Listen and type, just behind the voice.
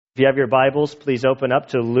If you have your Bibles, please open up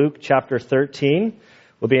to Luke chapter 13.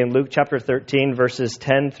 We'll be in Luke chapter 13, verses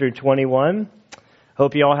 10 through 21.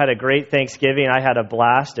 Hope you all had a great Thanksgiving. I had a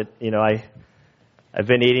blast. I've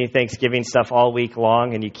been eating Thanksgiving stuff all week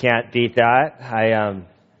long, and you can't beat that.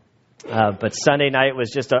 But Sunday night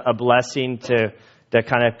was just a blessing to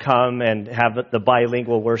kind of come and have the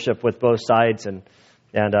bilingual worship with both sides, and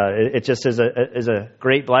it just is a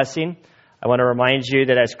great blessing. I want to remind you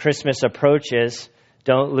that as Christmas approaches,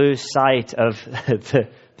 don't lose sight of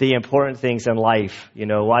the important things in life. You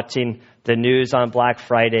know, watching the news on Black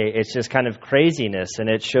Friday, it's just kind of craziness, and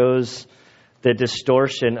it shows the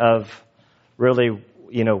distortion of really,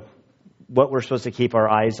 what we're supposed to keep our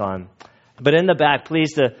eyes on. But in the back,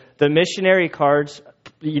 please, the missionary cards,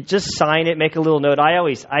 you just sign it, make a little note. I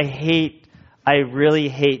really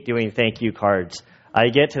hate doing thank you cards. I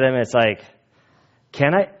get to them, and it's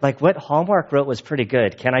like, what Hallmark wrote was pretty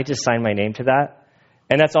good. Can I just sign my name to that?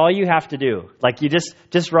 And that's all you have to do. You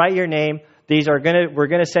just write your name. We're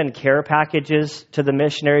gonna send care packages to the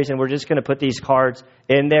missionaries, and we're just gonna put these cards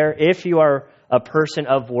in there. If you are a person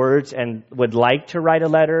of words and would like to write a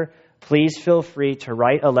letter, please feel free to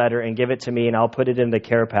write a letter and give it to me, and I'll put it in the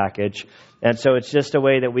care package. And so it's just a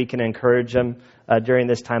way that we can encourage them during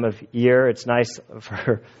this time of year. It's nice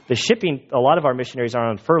for the shipping. A lot of our missionaries are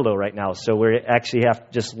on furlough right now, so we actually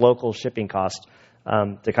have just local shipping costs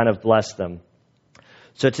to kind of bless them.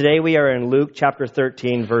 So today we are in Luke chapter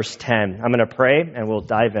 13, verse 10. I'm going to pray and we'll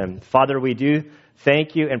dive in. Father, we do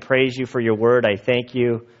thank you and praise you for your word. I thank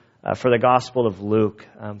you for the Gospel of Luke.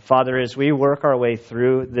 Father, as we work our way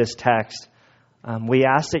through this text, we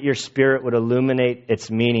ask that your Spirit would illuminate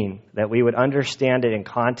its meaning, that we would understand it in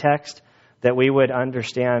context, that we would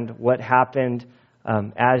understand what happened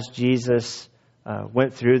as Jesus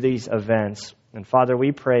went through these events. And Father,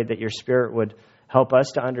 we pray that your Spirit would help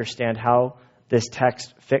us to understand how this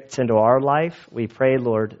text fits into our life. We pray,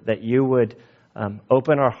 Lord, that you would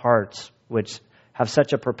open our hearts, which have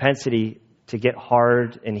such a propensity to get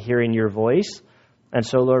hard in hearing your voice. And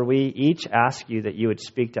so, Lord, we each ask you that you would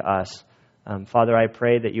speak to us. Father, I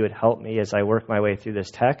pray that you would help me as I work my way through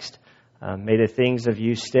this text. May the things of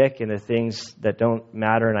you stick, and the things that don't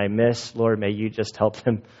matter and I miss, Lord, may you just help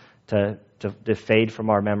them to fade from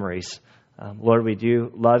our memories. Lord, we do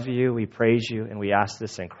love you, we praise you, and we ask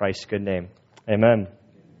this in Christ's good name. Amen.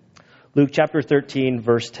 Luke chapter 13,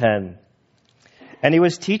 verse 10. And he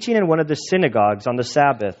was teaching in one of the synagogues on the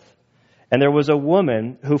Sabbath. And there was a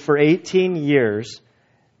woman who for 18 years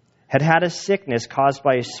had had a sickness caused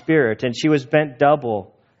by a spirit, and she was bent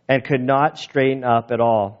double and could not straighten up at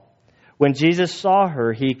all. When Jesus saw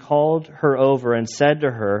her, he called her over and said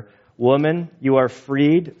to her, "Woman, you are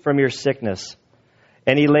freed from your sickness."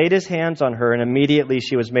 And he laid his hands on her, and immediately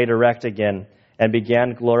she was made erect again and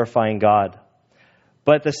began glorifying God.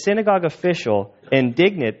 But the synagogue official,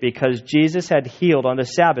 indignant because Jesus had healed on the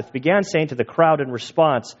Sabbath, began saying to the crowd in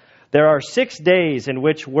response, "There are 6 days in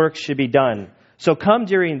which work should be done. So come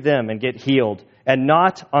during them and get healed, and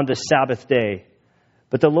not on the Sabbath day."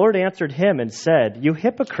 But the Lord answered him and said, "You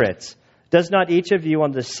hypocrites, does not each of you on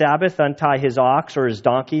the Sabbath untie his ox or his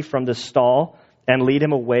donkey from the stall and lead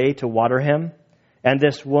him away to water him? And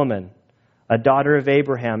this woman, a daughter of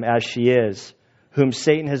Abraham as she is, whom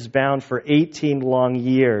Satan has bound for 18 long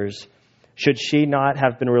years, should she not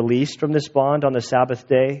have been released from this bond on the Sabbath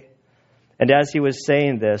day?" And as he was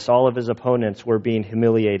saying this, all of his opponents were being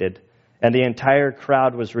humiliated, and the entire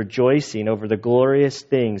crowd was rejoicing over the glorious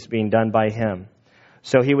things being done by him.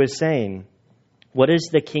 So he was saying, "What is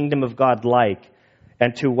the kingdom of God like,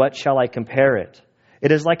 and to what shall I compare it?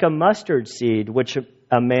 It is like a mustard seed which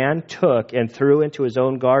a man took and threw into his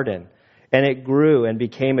own garden, and it grew and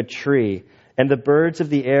became a tree, and the birds of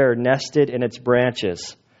the air nested in its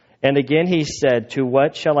branches." And again he said, "To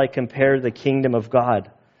what shall I compare the kingdom of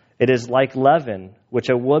God? It is like leaven, which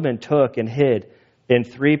a woman took and hid in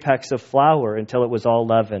 3 pecks of flour until it was all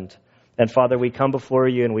leavened." And Father, we come before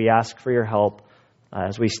you and we ask for your help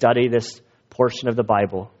as we study this portion of the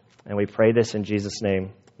Bible. And we pray this in Jesus'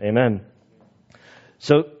 name. Amen.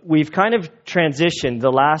 So we've kind of transitioned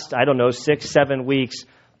the last, 6-7 weeks.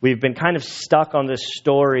 We've been kind of stuck on this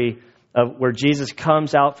story of where Jesus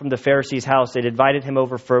comes out from the Pharisees' house. They'd invited him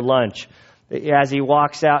over for lunch. As he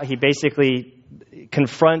walks out, he basically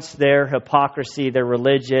confronts their hypocrisy, their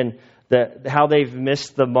religion, how they've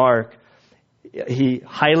missed the mark. He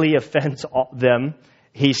highly offends them.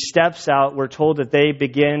 He steps out. We're told that they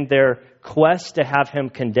begin their quest to have him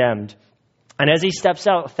condemned. And as he steps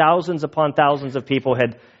out, thousands upon thousands of people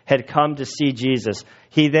had come to see Jesus.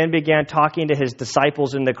 He then began talking to his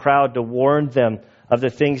disciples in the crowd to warn them of the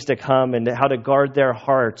things to come and how to guard their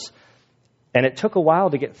hearts. And it took a while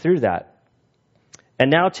to get through that. And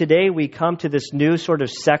now today we come to this new sort of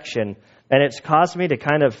section, and it's caused me to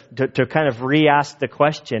kind of re-ask the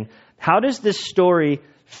question, how does this story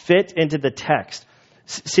fit into the text?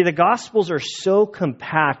 See, the Gospels are so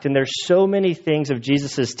compact, and there's so many things of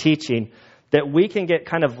Jesus' teaching that we can get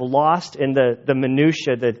kind of lost in the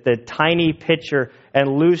minutia, the tiny picture,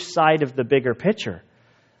 and lose sight of the bigger picture.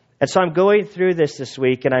 And so I'm going through this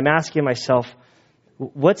week, and I'm asking myself,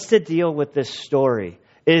 what's the deal with this story?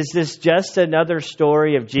 Is this just another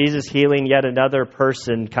story of Jesus healing yet another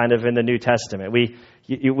person kind of in the New Testament?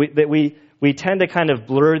 We tend to kind of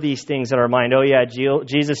blur these things in our mind. Oh yeah,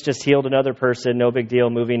 Jesus just healed another person, no big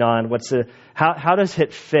deal, moving on. How does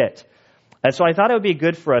it fit? And so I thought it would be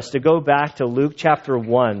good for us to go back to Luke chapter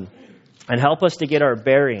 1 and help us to get our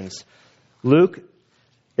bearings. Luke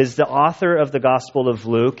is the author of the Gospel of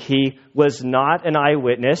Luke. He was not an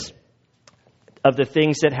eyewitness of the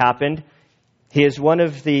things that happened. He is one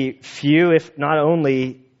of the few, if not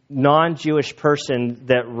only, non-Jewish person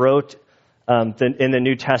that wrote in the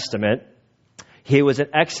New Testament. He was an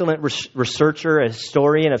excellent researcher, a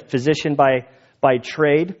historian, a physician by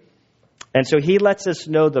trade. And so he lets us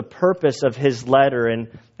know the purpose of his letter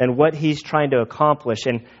and what he's trying to accomplish.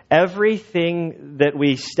 And everything that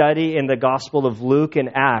we study in the Gospel of Luke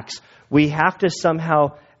and Acts, we have to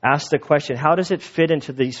somehow ask the question, how does it fit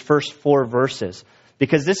into these first 4 verses?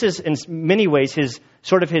 Because this is in many ways his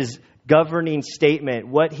governing statement,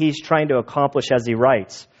 what he's trying to accomplish as he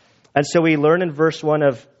writes. And so we learn in verse 1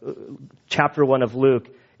 of chapter 1 of Luke,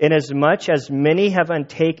 inasmuch as many have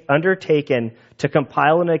undertaken to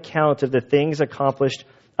compile an account of the things accomplished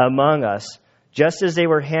among us, just as they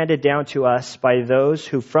were handed down to us by those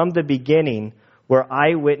who from the beginning were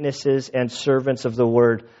eyewitnesses and servants of the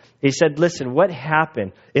word. He said, listen, what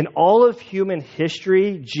happened? In all of human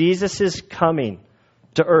history, Jesus is coming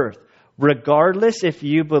to earth. Regardless if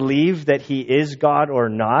you believe that he is God or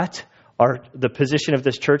not, the position of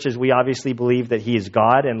this church is we obviously believe that he is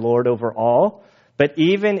God and Lord over all. But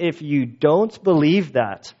even if you don't believe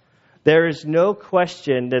that, there is no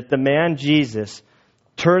question that the man Jesus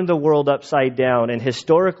turned the world upside down. And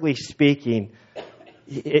historically speaking,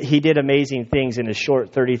 he did amazing things in his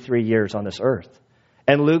short 33 years on this earth.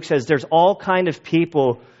 And Luke says there's all kind of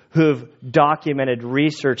people who've documented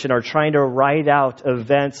research and are trying to write out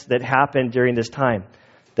events that happened during this time.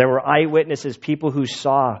 There were eyewitnesses, people who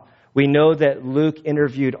saw. We know that Luke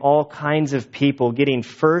interviewed all kinds of people, getting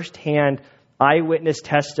firsthand eyewitness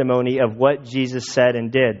testimony of what Jesus said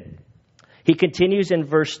and did. He continues in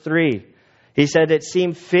verse 3. He said, it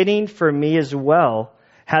seemed fitting for me as well,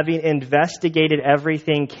 having investigated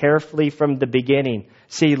everything carefully from the beginning.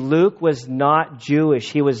 See, Luke was not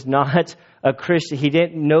Jewish. He was not a Christian. He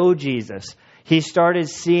didn't know Jesus. He started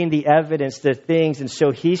seeing the evidence, the things, and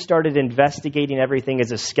so he started investigating everything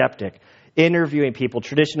as a skeptic, interviewing people.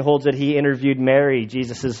 Tradition holds that he interviewed Mary,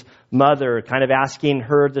 Jesus' mother, kind of asking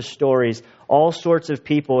her the stories, all sorts of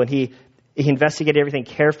people, and he investigated everything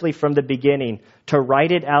carefully from the beginning to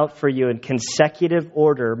write it out for you in consecutive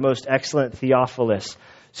order, most excellent Theophilus.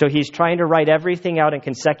 So he's trying to write everything out in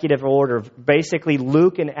consecutive order. Basically,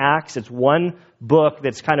 Luke and Acts, it's one book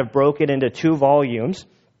that's kind of broken into 2 volumes.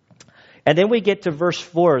 And then we get to verse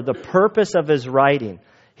 4, the purpose of his writing.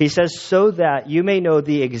 He says, so that you may know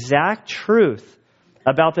the exact truth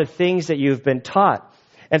about the things that you've been taught.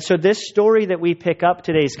 And so this story that we pick up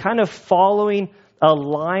today is kind of following a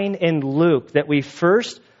line in Luke that we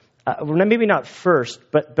first, maybe not first,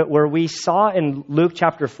 but where we saw in Luke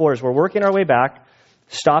chapter 4, as we're working our way back,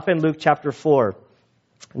 stop in Luke chapter 4.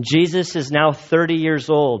 Jesus is now 30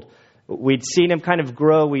 years old. We'd seen him kind of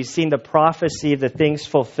grow. We've seen the prophecy of the things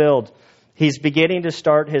fulfilled. He's beginning to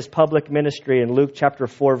start his public ministry in Luke chapter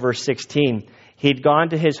 4, verse 16. He'd gone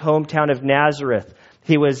to his hometown of Nazareth.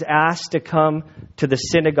 He was asked to come to the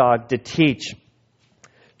synagogue to teach.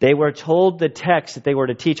 They were told the text that they were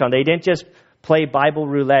to teach on. They didn't just play Bible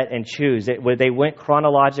roulette and choose. They went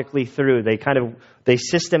chronologically through. They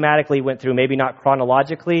systematically went through, maybe not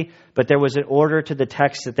chronologically, but there was an order to the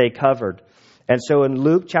text that they covered. And so in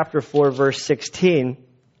Luke chapter 4, verse 16,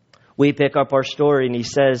 we pick up our story, and he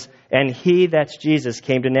says, and he, that's Jesus,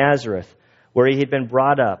 came to Nazareth, where he had been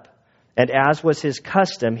brought up. And as was his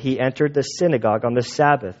custom, he entered the synagogue on the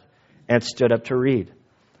Sabbath and stood up to read.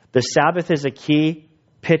 The Sabbath is a key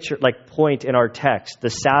point in our text. The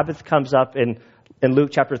Sabbath comes up in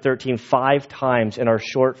Luke chapter 13 5 times in our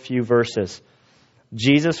short few verses.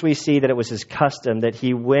 Jesus, we see that it was his custom that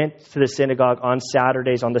he went to the synagogue on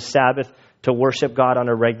Saturdays, on the Sabbath, to worship God on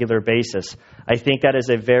a regular basis. I think that is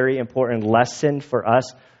a very important lesson for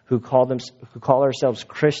us who call ourselves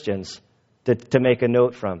Christians to make a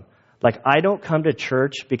note from. Like, I don't come to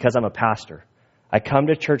church because I'm a pastor. I come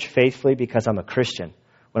to church faithfully because I'm a Christian.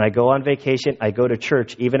 When I go on vacation, I go to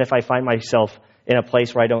church, even if I find myself in a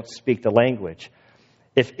place where I don't speak the language.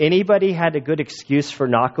 If anybody had a good excuse for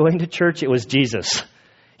not going to church, it was Jesus.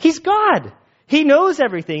 He's God. He knows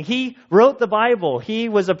everything. He wrote the Bible. He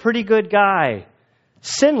was a pretty good guy.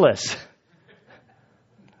 Sinless.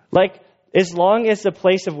 Like, as long as the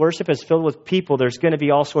place of worship is filled with people, there's going to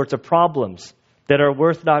be all sorts of problems that are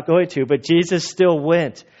worth not going to. But Jesus still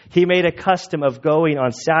went. He made a custom of going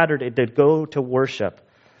on Saturday to go to worship.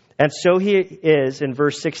 And so he is, in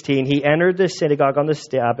verse 16, he entered the synagogue on the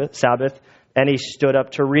Sabbath, and he stood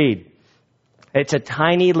up to read. It's a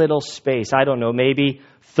tiny little space. I don't know, maybe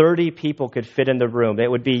 30 people could fit in the room.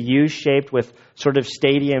 It would be U-shaped with sort of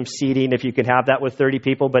stadium seating, if you could have that with 30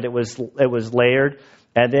 people, but it was layered.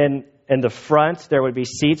 And then in the front, there would be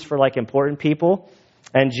seats for like important people.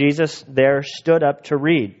 And Jesus there stood up to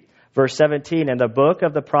read. Verse 17, and the book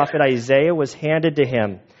of the prophet Isaiah was handed to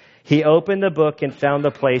him. He opened the book and found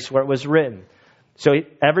the place where it was written. So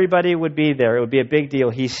everybody would be there. It would be a big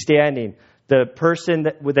deal. He's standing. The person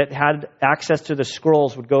that had access to the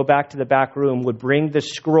scrolls would go back to the back room, would bring the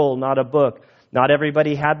scroll, not a book. Not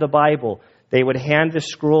everybody had the Bible. They would hand the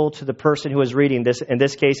scroll to the person who was reading this. In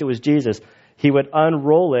this case, it was Jesus. He would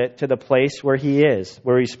unroll it to the place where he is,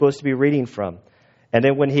 where he's supposed to be reading from. And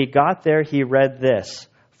then when he got there, he read this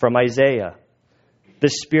from Isaiah. The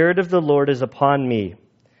Spirit of the Lord is upon me,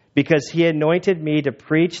 because he anointed me to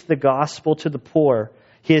preach the gospel to the poor.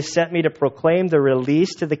 He has sent me to proclaim the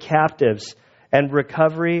release to the captives and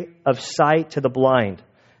recovery of sight to the blind,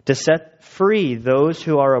 to set free those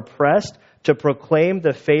who are oppressed, to proclaim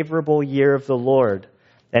the favorable year of the Lord.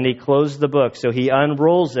 And he closed the book. So he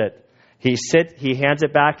unrolls it. He hands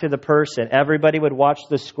it back to the person. Everybody would watch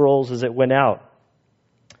the scrolls as it went out.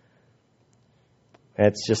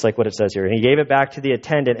 It's just like what it says here. He gave it back to the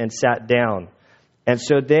attendant and sat down. And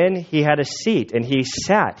so then he had a seat and he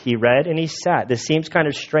sat. He read and he sat. This seems kind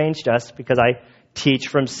of strange to us because I teach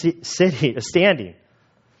from standing.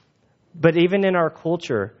 But even in our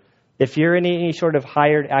culture, if you're in any sort of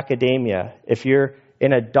hired academia, if you're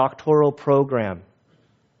in a doctoral program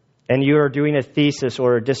and you are doing a thesis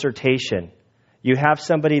or a dissertation, you have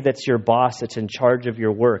somebody that's your boss that's in charge of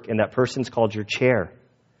your work, and that person's called your chair.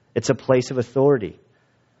 It's a place of authority.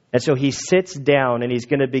 And so he sits down and he's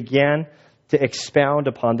going to begin to expound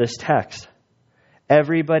upon this text.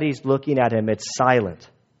 Everybody's looking at him. It's silent.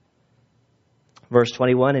 Verse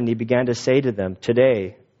 21, and he began to say to them,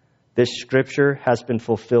 today, this scripture has been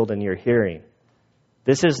fulfilled in your hearing.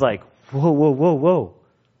 This is like, whoa.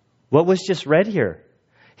 What was just read here?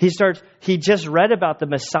 He just read about the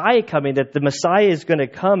Messiah coming, that the Messiah is going to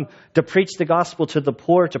come to preach the gospel to the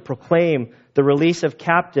poor, to proclaim the release of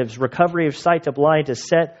captives, recovery of sight to blind, to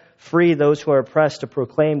set free those who are oppressed, to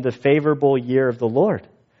proclaim the favorable year of the Lord.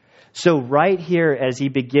 So right here, as he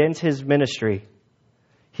begins his ministry,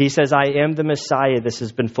 he says, I am the Messiah. This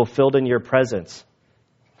has been fulfilled in your presence.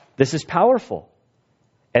 This is powerful.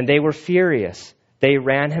 And they were furious. They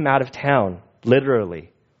ran him out of town,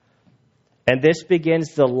 literally. And this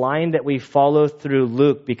begins the line that we follow through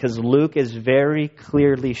Luke, because Luke is very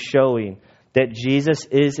clearly showing that Jesus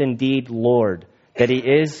is indeed Lord, that he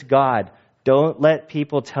is God. Don't let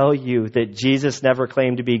people tell you that Jesus never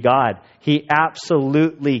claimed to be God. He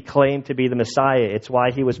absolutely claimed to be the Messiah. It's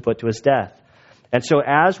why he was put to his death. And so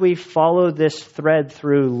as we follow this thread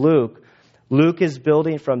through Luke, Luke is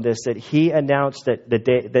building from this, that he announced that the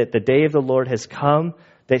day of the Lord has come,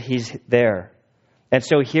 that he's there. And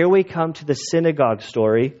so here we come to the synagogue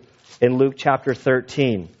story in Luke chapter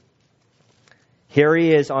 13. Here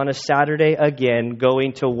he is on a Saturday again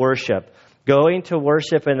going to worship. Going to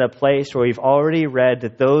worship in a place where we've already read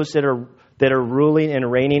that those that are ruling and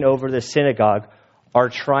reigning over the synagogue are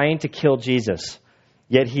trying to kill Jesus.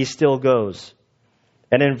 Yet he still goes.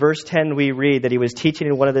 And in verse 10 we read that he was teaching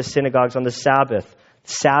in one of the synagogues on the Sabbath.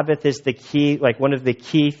 Sabbath is the key, like one of the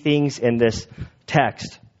key things in this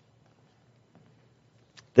text.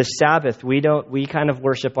 The Sabbath, we kind of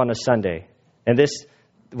worship on a Sunday. And this,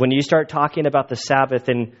 when you start talking about the Sabbath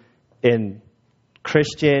in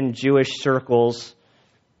Christian, Jewish circles,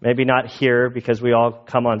 maybe not here because we all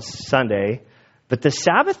come on Sunday, but the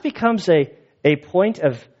Sabbath becomes a point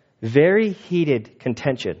of very heated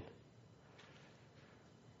contention.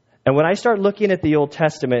 And when I start looking at the Old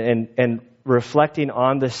Testament and reflecting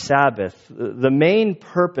on the Sabbath, the main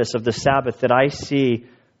purpose of the Sabbath that I see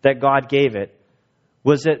that God gave it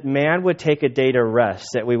was that man would take a day to rest,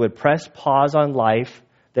 that we would press pause on life,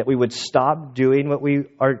 that we would stop doing what we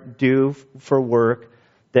are due for work,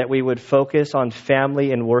 that we would focus on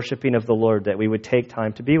family and worshiping of the Lord, that we would take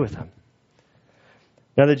time to be with Him.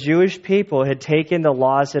 Now, the Jewish people had taken the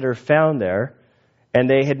laws that are found there, and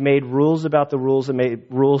they had made rules about the rules and made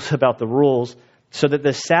rules about the rules, so that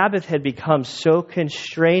the Sabbath had become so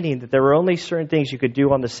constraining that there were only certain things you could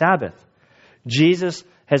do on the Sabbath. Jesus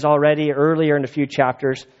has already, earlier in a few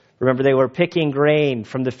chapters, remember they were picking grain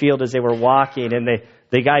from the field as they were walking, and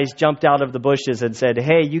the guys jumped out of the bushes and said,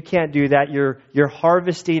 "Hey, you can't do that. You're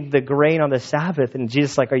harvesting the grain on the Sabbath." And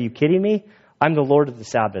Jesus is like, "Are you kidding me? I'm the Lord of the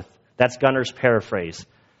Sabbath." That's Gunner's paraphrase.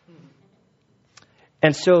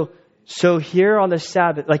 And so here on the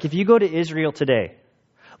Sabbath, like if you go to Israel today,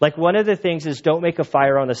 like one of the things is don't make a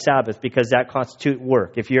fire on the Sabbath because that constitutes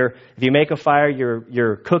work. If you make a fire,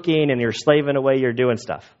 you're cooking and you're slaving away, you're doing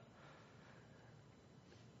stuff.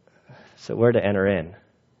 So where to enter in?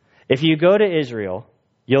 If you go to Israel,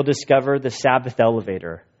 you'll discover the Sabbath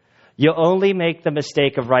elevator. You'll only make the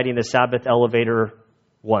mistake of riding the Sabbath elevator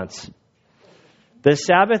once. The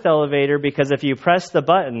Sabbath elevator, because if you press the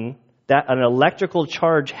button, that an electrical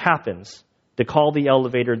charge happens to call the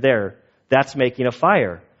elevator there. That's making a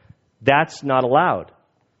fire. That's not allowed.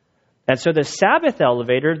 And so the Sabbath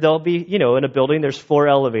elevator, there'll be, in a building, there's 4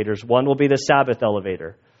 elevators. One will be the Sabbath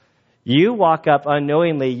elevator. You walk up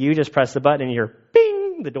unknowingly, you just press the button and you're,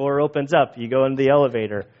 bing, the door opens up. You go into the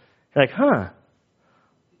elevator. You're like,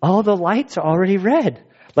 all the lights are already red.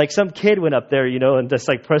 Like some kid went up there, and just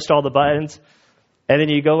like pressed all the buttons. And then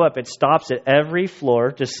you go up, it stops at every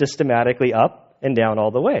floor, just systematically up and down all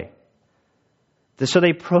the way. So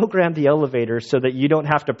they programmed the elevator so that you don't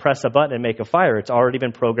have to press a button and make a fire. It's already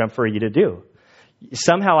been programmed for you to do.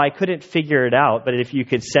 Somehow I couldn't figure it out, but if you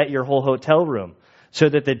could set your whole hotel room so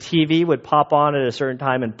that the TV would pop on at a certain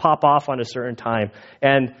time and pop off on a certain time,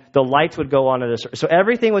 and the lights would go on at a certain... So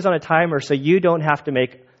everything was on a timer so you don't have to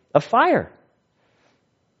make a fire.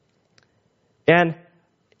 And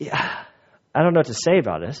I don't know what to say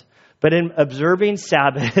about this, but in observing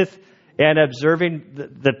Sabbath and observing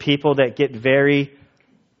the people that get very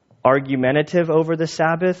argumentative over the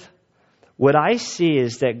Sabbath, what I see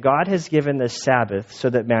is that God has given the Sabbath so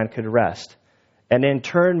that man could rest. And in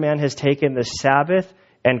turn, man has taken the Sabbath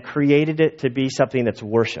and created it to be something that's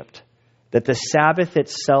worshipped. That the Sabbath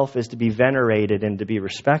itself is to be venerated and to be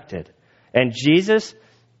respected. And Jesus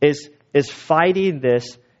is fighting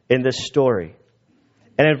this in this story.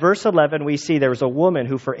 And in verse 11, we see there was a woman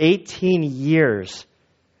who for 18 years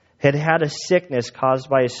had had a sickness caused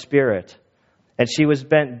by a spirit. And she was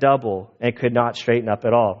bent double and could not straighten up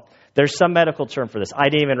at all. There's some medical term for this. I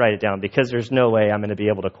didn't even write it down because there's no way I'm going to be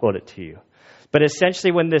able to quote it to you. But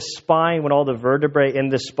essentially when all the vertebrae in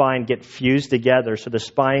the spine get fused together, so the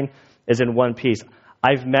spine is in one piece.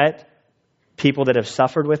 I've met people that have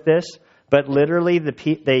suffered with this, but literally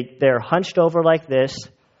they're hunched over like this.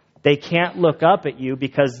 They can't look up at you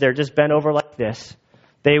because they're just bent over like this.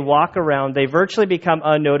 They walk around. They virtually become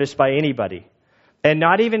unnoticed by anybody. And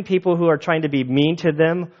not even people who are trying to be mean to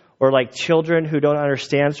them or like children who don't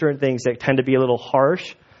understand certain things that tend to be a little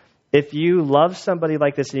harsh. If you love somebody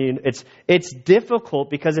like this, it's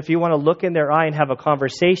difficult because if you want to look in their eye and have a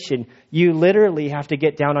conversation, you literally have to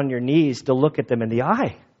get down on your knees to look at them in the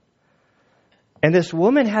eye. And this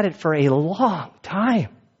woman had it for a long time.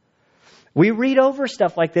 We read over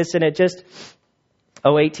stuff like this and it just,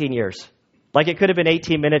 18 years. Like it could have been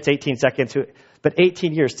 18 minutes, 18 seconds, but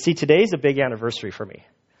 18 years. See, today's a big anniversary for me.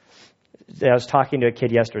 I was talking to a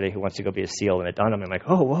kid yesterday who wants to go be a SEAL, and it dawned on me, I'm like,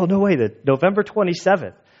 no way, November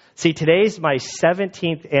 27th. See, today's my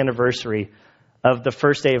 17th anniversary of the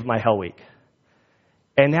first day of my Hell Week.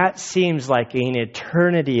 And that seems like an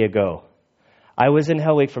eternity ago. I was in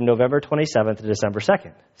Hell Week from November 27th to December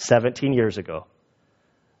 2nd, 17 years ago.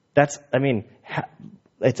 It's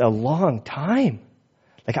a long time.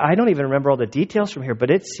 Like, I don't even remember all the details from here,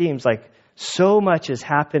 but it seems like so much has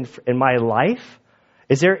happened in my life.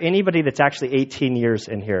 Is there anybody that's actually 18 years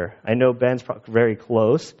in here? I know Ben's very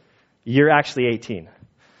close. You're actually 18.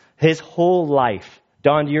 His whole life.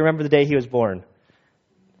 Don, do you remember the day he was born?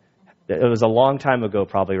 It was a long time ago,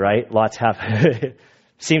 probably, right? Lots happened.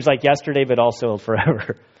 Seems like yesterday, but also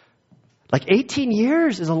forever. Like 18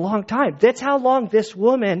 years is a long time. That's how long this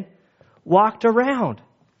woman walked around.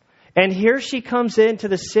 And here she comes into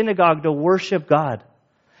the synagogue to worship God.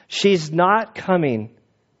 She's not coming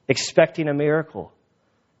expecting a miracle.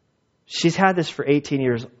 She's had this for 18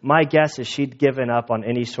 years. My guess is she'd given up on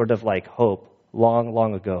any sort of like hope long,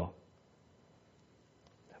 long ago.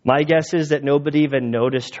 My guess is that nobody even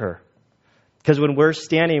noticed her. Because when we're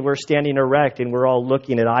standing erect and we're all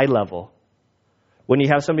looking at eye level. When you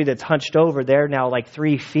have somebody that's hunched over, they're now like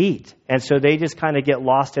 3 feet. And so they just kind of get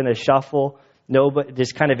lost in a shuffle. nobody,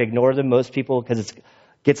 just kind of ignore them, most people, because it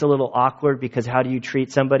gets a little awkward, because how do you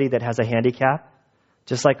treat somebody that has a handicap?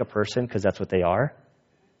 Just like a person, because that's what they are.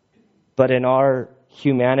 But in our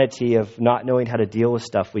humanity of not knowing how to deal with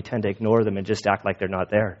stuff, we tend to ignore them and just act like they're not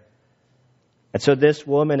there. And so this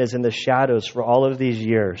woman is in the shadows for all of these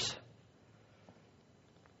years,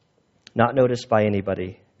 not noticed by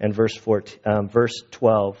anybody. And verse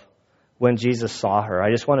 12, when Jesus saw her, I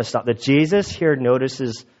just want to stop. That Jesus here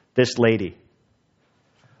notices this lady.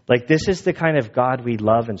 Like, this is the kind of God we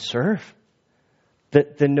love and serve.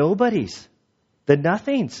 The nobodies, the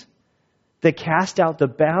nothings, that cast out the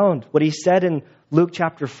bound. What he said in Luke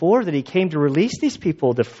chapter 4, that he came to release these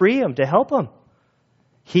people, to free them, to help them.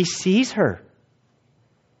 He sees her.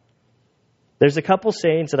 There's a couple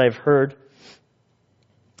sayings that I've heard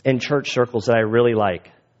in church circles that I really like.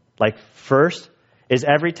 Like, first is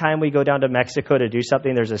every time we go down to Mexico to do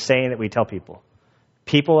something, there's a saying that we tell people.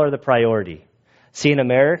 People are the priority. See, in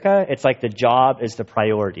America, it's like the job is the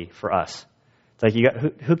priority for us. It's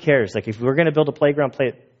like, who cares? Like, if we're going to build a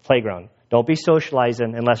playground, don't be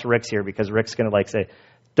socializing unless Rick's here, because Rick's going to say,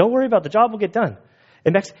 don't worry about the job, will get done.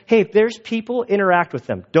 And next, hey, if there's people, interact with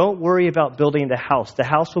them. Don't worry about building the house. The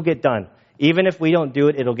house will get done. Even if we don't do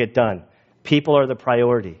it, it'll get done. People are the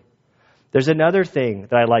priority. There's another thing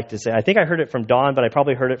that I like to say. I think I heard it from Dawn, but I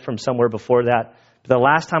probably heard it from somewhere before that. But the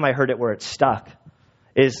last time I heard it where it stuck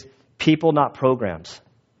is people, not programs.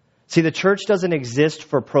 See, the church doesn't exist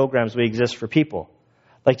for programs. We exist for people.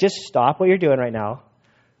 Like, just stop what you're doing right now.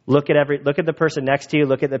 Look at the person next to you.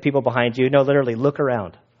 Look at the people behind you. No, literally, look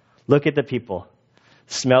around. Look at the people.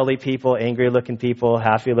 Smelly people, angry-looking people,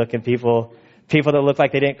 happy-looking people. People that look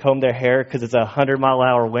like they didn't comb their hair because it's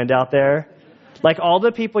 100-mile-an-hour wind out there. Like, all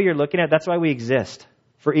the people you're looking at, that's why we exist,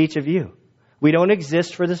 for each of you. We don't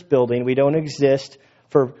exist for this building. We don't exist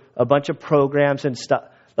for a bunch of programs and stuff.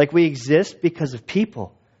 Like, we exist because of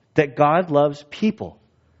people, that God loves people.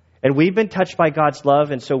 And we've been touched by God's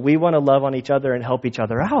love, and so we want to love on each other and help each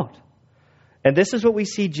other out. And this is what we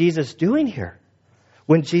see Jesus doing here.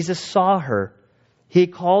 When Jesus saw her, he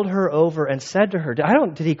called her over and said to her,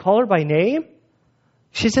 did he call her by name?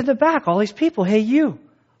 She's in the back, all these people. Hey, you,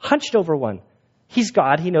 hunched over one. He's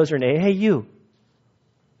God, he knows her name. Hey, you,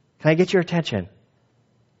 can I get your attention?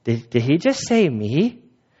 Did he just say me?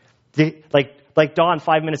 Like Dawn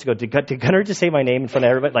 5 minutes ago, did Gunnar just say my name in front of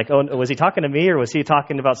everybody? Like, oh, was he talking to me or was he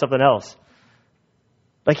talking about something else?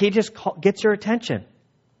 Like, he just gets your attention.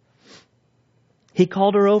 He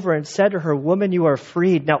called her over and said to her, woman, you are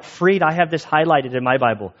freed. Now, freed, I have this highlighted in my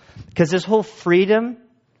Bible. Because this whole freedom,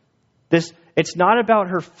 it's not about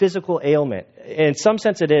her physical ailment. In some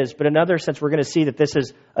sense it is, but in another sense we're going to see that this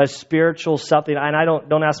is a spiritual something. And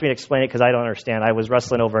don't ask me to explain it because I don't understand. I was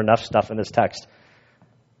wrestling over enough stuff in this text.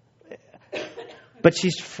 But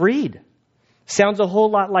she's freed. Sounds a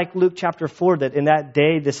whole lot like Luke chapter 4, that in that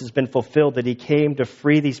day this has been fulfilled, that he came to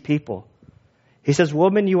free these people. He says,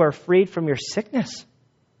 woman, you are freed from your sickness.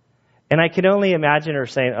 And I can only imagine her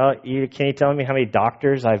saying, can you tell me how many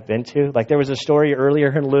doctors I've been to? Like, there was a story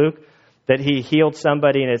earlier in Luke that he healed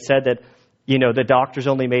somebody and it said that, the doctors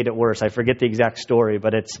only made it worse. I forget the exact story,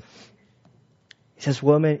 but he says,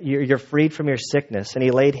 woman, you're freed from your sickness. And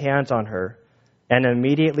he laid hands on her and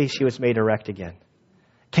immediately she was made erect again.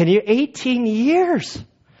 18 years.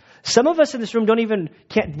 Some of us in this room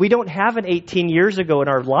we don't have an 18 years ago in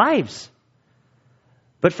our lives.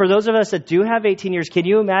 But for those of us that do have 18 years, can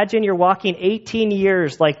you imagine you're walking 18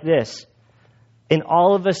 years like this, and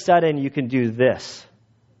all of a sudden you can do this?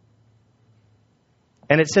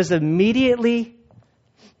 And it says immediately,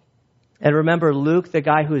 and remember, Luke, the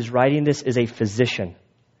guy who is writing this, is a physician.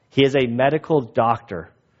 He is a medical doctor.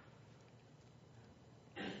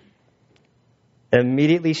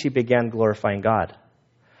 Immediately she began glorifying God.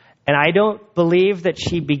 And I don't believe that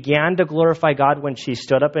she began to glorify God when she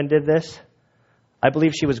stood up and did this. I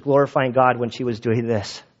believe she was glorifying God when she was doing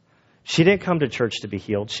this. She didn't come to church to be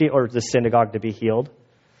healed, or the synagogue to be healed.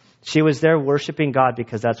 She was there worshiping God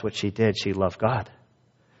because that's what she did. She loved God.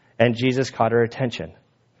 And Jesus caught her attention.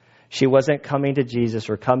 She wasn't coming to Jesus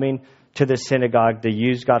or coming to the synagogue to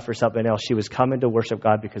use God for something else. She was coming to worship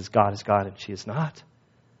God because God is God and she is not.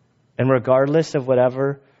 And regardless of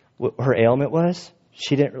whatever her ailment was,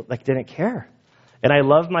 she didn't care. And I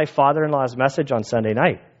love my father-in-law's message on Sunday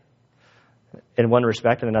night. In one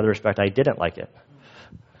respect, in another respect, I didn't like it.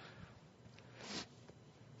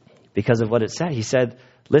 Because of what it said. He said,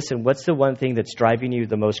 listen, what's the one thing that's driving you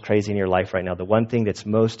the most crazy in your life right now? The one thing that's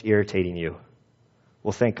most irritating you?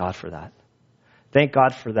 Well, thank God for that. Thank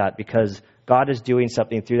God for that, because God is doing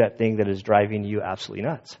something through that thing that is driving you absolutely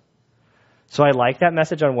nuts. So I like that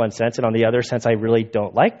message on one sense, and on the other sense, I really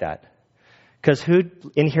don't like that. Because who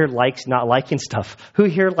in here likes not liking stuff? Who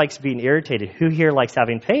here likes being irritated? Who here likes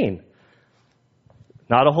having pain?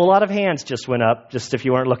 Not a whole lot of hands just went up, just if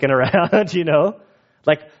you weren't looking around,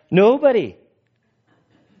 Like, nobody.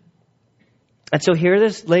 And so here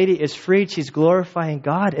this lady is freed. She's glorifying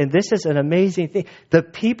God. And this is an amazing thing. The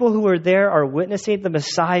people who are there are witnessing the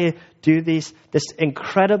Messiah do this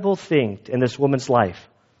incredible thing in this woman's life.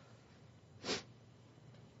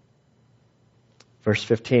 Verse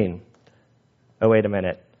 15. Oh, wait a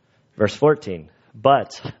minute. Verse 14.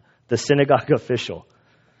 But the synagogue official.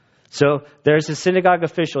 So there's a synagogue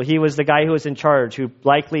official. He was the guy who was in charge, who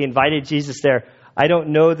likely invited Jesus there. I don't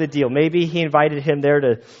know the deal. Maybe he invited him there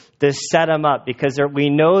to set him up, because we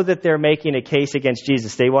know that they're making a case against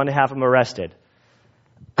Jesus. They want to have him arrested.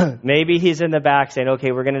 Maybe he's in the back saying,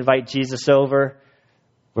 okay, we're going to invite Jesus over.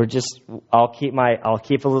 I'll keep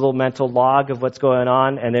a little mental log of what's going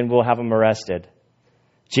on, and then we'll have him arrested.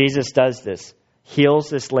 Jesus does this. Heals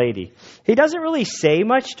this lady. He doesn't really say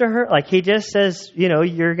much to her. Like, he just says,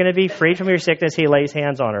 you're going to be freed from your sickness. He lays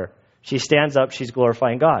hands on her. She stands up. She's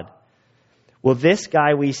glorifying God. Well, this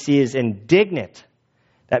guy we see is indignant.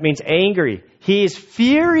 That means angry. He is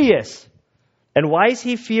furious. And why is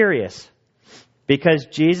he furious? Because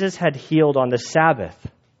Jesus had healed on the Sabbath.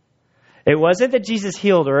 It wasn't that Jesus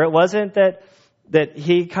healed her. It wasn't that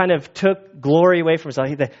he kind of took glory away from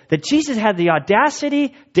himself. That Jesus had the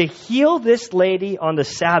audacity to heal this lady on the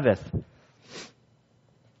Sabbath.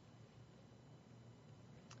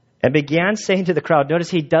 And began saying to the crowd,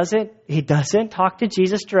 notice he doesn't talk to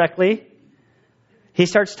Jesus directly. He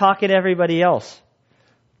starts talking to everybody else.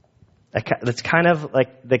 That's kind of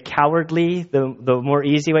like the cowardly, the more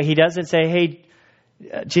easy way. He doesn't say, hey,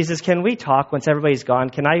 Jesus, can we talk once everybody's gone?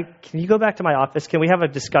 Can you go back to my office? Can we have a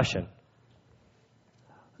discussion?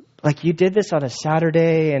 Like, you did this on a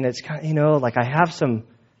Saturday, and it's kind of, like, I have some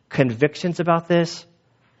convictions about this.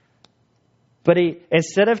 But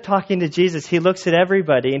instead of talking to Jesus, he looks at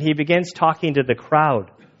everybody and he begins talking to the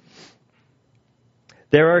crowd.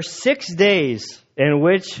 There are 6 days in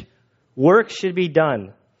which work should be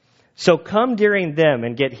done. So come during them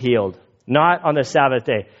and get healed, not on the Sabbath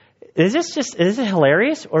day. Is it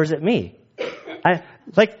hilarious, or is it me?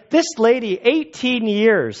 This lady, 18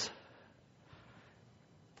 years.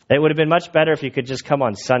 It would have been much better if you could just come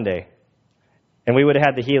on Sunday. And we would have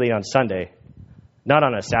had the healing on Sunday, not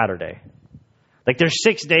on a Saturday. Like, there's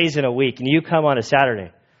 6 days in a week, and you come on a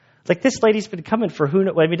Saturday. It's like, this lady's been coming for who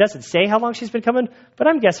knows. I mean, it doesn't say how long she's been coming, but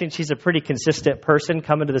I'm guessing she's a pretty consistent person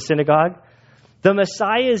coming to the synagogue. The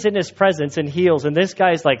Messiah is in his presence and heals, and this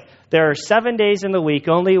guy's like, there are 7 days in the week,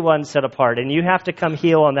 only one set apart, and you have to come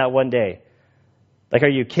heal on that one day. Like, are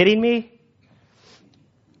you kidding me?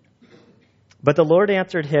 But the Lord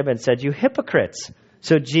answered him and said, you hypocrites.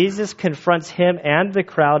 So Jesus confronts him and the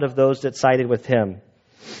crowd of those that sided with him.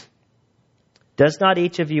 Does not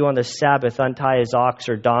each of you on the Sabbath untie his ox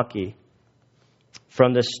or donkey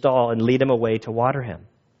from the stall and lead him away to water him?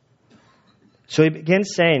 So he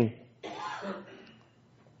begins saying,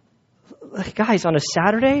 guys, on a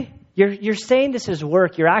Saturday, you're saying this is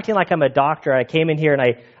work. You're acting like I'm a doctor. I came in here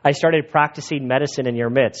and I started practicing medicine in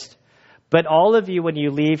your midst. But all of you, when you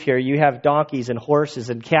leave here, you have donkeys and horses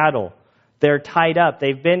and cattle. They're tied up.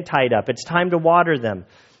 They've been tied up. It's time to water them.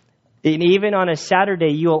 And even on a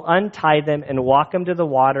Saturday, you'll untie them and walk them to the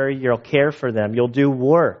water. You'll care for them. You'll do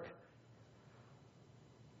work.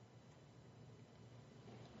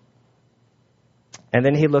 And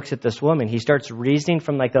then he looks at this woman. He starts reasoning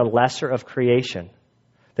from like the lesser of creation,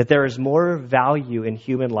 that there is more value in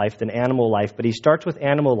human life than animal life. But he starts with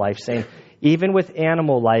animal life, saying, even with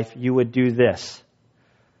animal life, you would do this.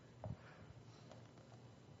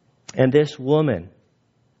 And this woman,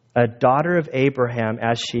 a daughter of Abraham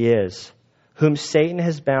as she is, whom Satan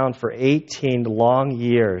has bound for 18 long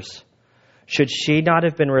years, should she not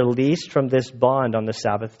have been released from this bond on the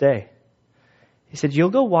Sabbath day? He said, you'll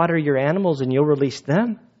go water your animals and you'll release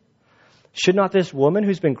them. Should not this woman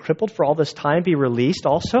who's been crippled for all this time be released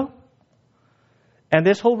also? And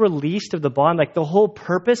this whole release of the bond, like the whole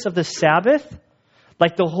purpose of the Sabbath,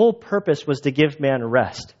 like the whole purpose was to give man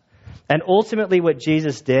rest. And ultimately what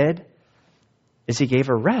Jesus did is he gave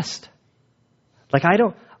her rest. Like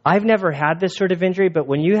I've never had this sort of injury, but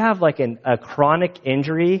when you have like a chronic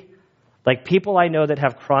injury, like people I know that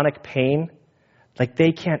have chronic pain, like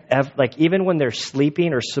they can't ever, like even when they're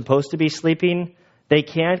sleeping or supposed to be sleeping, they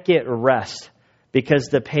can't get rest because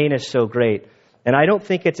the pain is so great. And I don't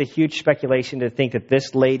think it's a huge speculation to think that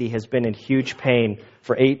this lady has been in huge pain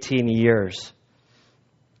for 18 years.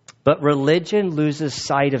 But religion loses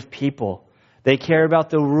sight of people. They care about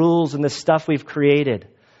the rules and the stuff we've created.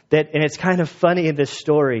 And it's kind of funny in this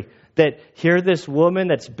story that here this woman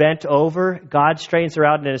that's bent over, God straightens her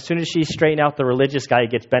out, and as soon as she's straightened out, the religious guy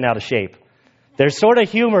gets bent out of shape. There's sort of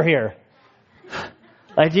humor here.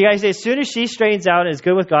 Like you guys say, as soon as she straightens out and is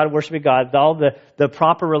good with God, worshiping God, all the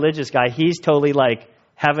proper religious guy, he's totally like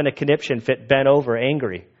having a conniption fit, bent over,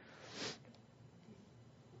 angry.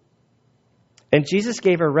 And Jesus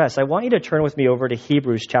gave her rest. I want you to turn with me over to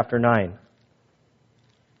Hebrews chapter 9.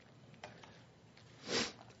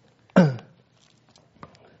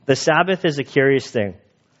 The Sabbath is a curious thing.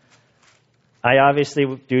 I obviously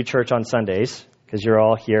do church on Sundays because you're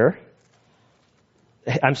all here.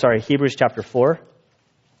 I'm sorry, Hebrews chapter 4,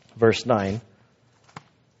 verse 9.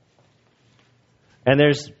 And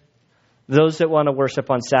there's those that want to worship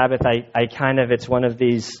on Sabbath. It's one of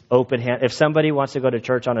these open hand. If somebody wants to go to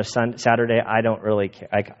church on a Saturday, I don't really care.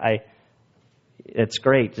 It's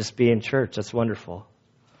great. Just be in church. That's wonderful.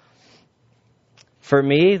 For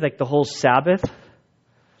me, like the whole Sabbath,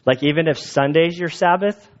 like even if Sunday's your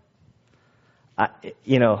Sabbath,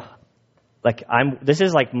 this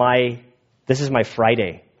is my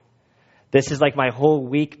Friday. This is like my whole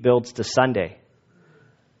week builds to Sunday.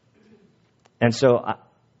 And so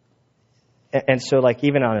like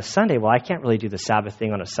even on a Sunday, well, I can't really do the Sabbath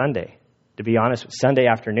thing on a Sunday. To be honest, Sunday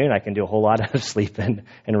afternoon, I can do a whole lot of sleeping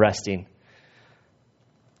and resting.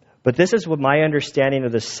 But this is what my understanding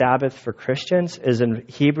of the Sabbath for Christians is in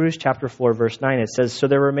Hebrews chapter 4, verse 9. It says, "So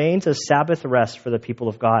there remains a Sabbath rest for the people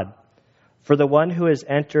of God, for the one who has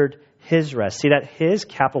entered his rest." See that his,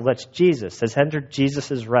 capital, that's Jesus, has entered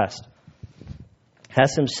Jesus' rest,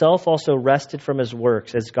 has himself also rested from his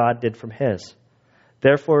works as God did from his.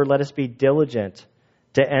 Therefore, let us be diligent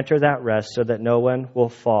to enter that rest so that no one will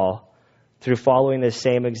fall through following the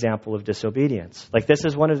same example of disobedience. Like this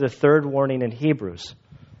is one of the third warning in Hebrews.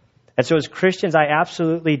 And so as Christians, I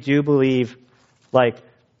absolutely do believe like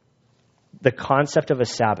the concept of a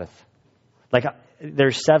Sabbath. Like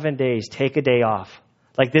there's 7 days, take a day off.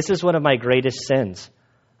 Like this is one of my greatest sins.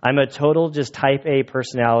 I'm a total just type A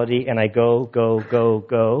personality and I go.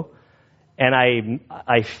 And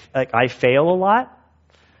I fail a lot.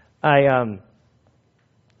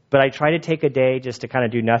 But I try to take a day just to kind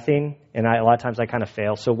of do nothing. And a lot of times I kind of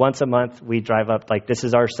fail. So once a month we drive up, like this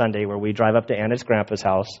is our Sunday where we drive up to Anna's grandpa's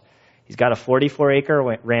house. He's got a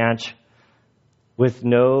 44-acre ranch with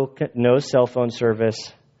no cell phone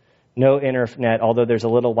service, no internet, although there's a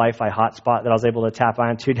little Wi-Fi hotspot that I was able to tap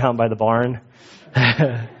onto down by the barn.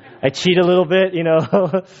 I cheat a little bit,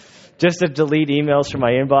 just to delete emails from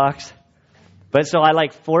my inbox. But so I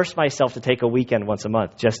force myself to take a weekend once a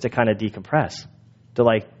month just to kind of decompress, to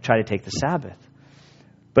try to take the Sabbath.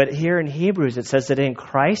 But here in Hebrews, it says that in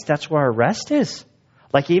Christ, that's where our rest is.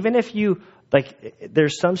 Even if you,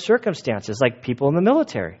 there's some circumstances, like people in the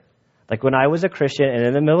military. Like when I was a Christian and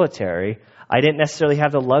in the military, I didn't necessarily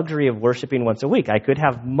have the luxury of worshiping once a week. I could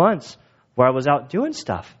have months where I was out doing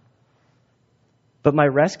stuff. But my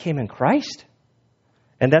rest came in Christ.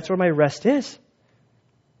 And that's where my rest is.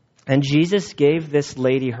 And Jesus gave this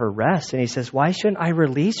lady her rest. And he says, why shouldn't I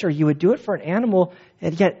release her? You would do it for an animal.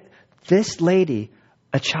 And yet this lady,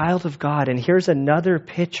 a child of God. And here's another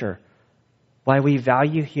picture why we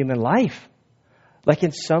value human life. Like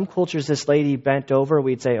in some cultures, this lady bent over,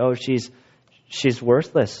 we'd say, oh, she's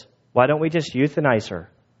worthless. Why don't we just euthanize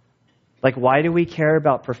her? Why do we care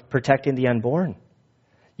about protecting the unborn?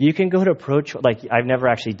 You can go to I've never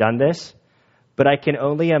actually done this, but I can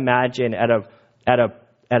only imagine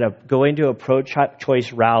going to a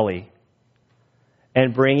pro-choice rally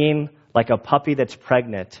and bringing a puppy that's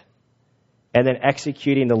pregnant and then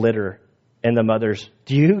executing the litter and the mothers.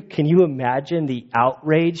 Can you imagine the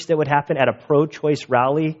outrage that would happen at a pro-choice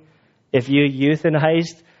rally if you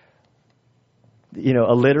euthanized,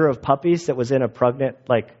 a litter of puppies that was in a pregnant,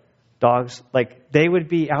 dogs? They would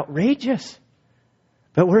be outrageous.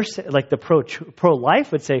 But we're the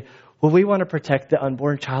pro-life would say, well, we want to protect the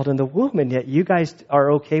unborn child in the womb, and yet you guys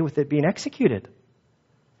are okay with it being executed.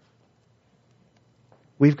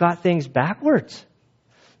 We've got things backwards.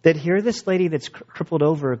 That here, this lady that's crippled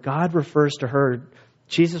over, God refers to her,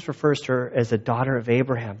 Jesus refers to her as a daughter of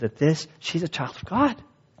Abraham. She's a child of God.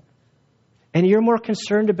 And you're more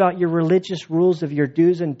concerned about your religious rules of your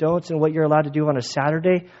do's and don'ts and what you're allowed to do on a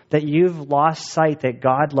Saturday, that you've lost sight that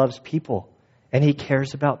God loves people and he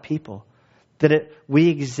cares about people. We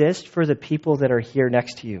exist for the people that are here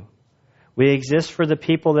next to you. We exist for the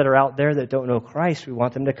people that are out there that don't know Christ. We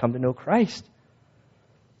want them to come to know Christ.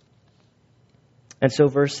 And so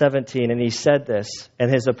verse 17, and he said this,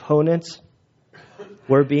 and his opponents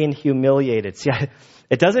were being humiliated. See,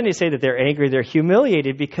 it doesn't say that they're angry, they're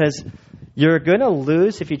humiliated because you're going to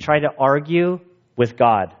lose if you try to argue with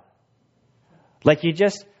God.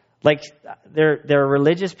 Like, there are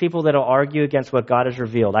religious people that will argue against what God has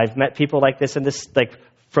revealed. I've met people like this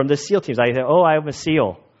from the SEAL teams. I say, I'm a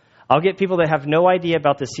SEAL. I'll get people that have no idea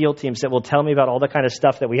about the SEAL teams that will tell me about all the kind of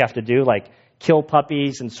stuff that we have to do, like kill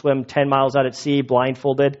puppies and swim 10 miles out at sea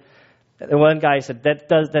blindfolded. And one guy said,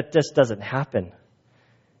 that just doesn't happen.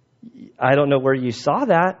 I don't know where you saw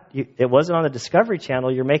that. It wasn't on the Discovery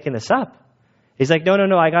Channel. You're making this up. He's like,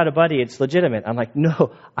 no, I got a buddy. It's legitimate. I'm like,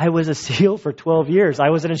 no, I was a SEAL for 12 years.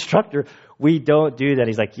 I was an instructor. We don't do that.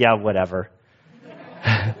 He's like, yeah, whatever.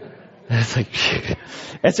 It's like,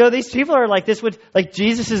 and so these people are like,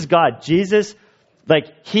 Jesus is God. Jesus,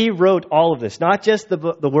 he wrote all of this, not just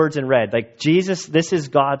the words in red. Like, Jesus, this is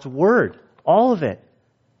God's word, all of it.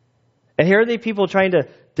 And here are the people trying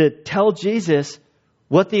to tell Jesus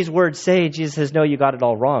what these words say. Jesus says, no, you got it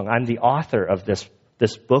all wrong. I'm the author of this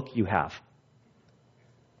book you have.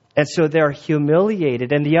 And so they're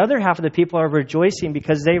humiliated. And the other half of the people are rejoicing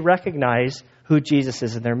because they recognize who Jesus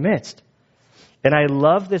is in their midst. And I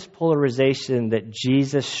love this polarization that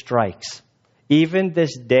Jesus strikes. Even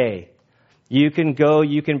this day, you can go,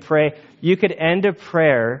 you can pray. You could end a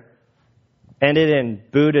prayer, end it in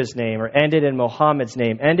Buddha's name or end it in Muhammad's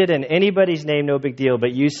name, end it in anybody's name, no big deal.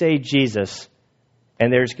 But you say Jesus,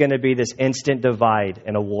 and there's going to be this instant divide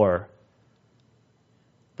and a war.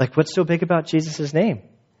 Like, what's so big about Jesus' name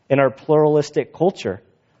in our pluralistic culture?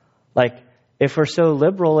 Like, if we're so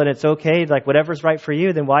liberal and it's okay, like whatever's right for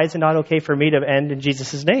you, then why is it not okay for me to end in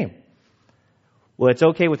Jesus' name? Well, it's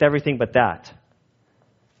okay with everything but that.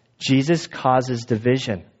 Jesus causes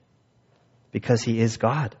division because he is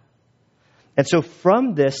God. And so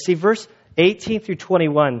from this, see verse 18 through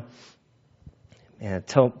 21, man,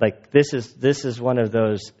 this is one of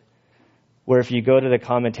those where if you go to the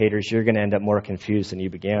commentators, you're going to end up more confused than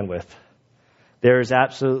you began with. There is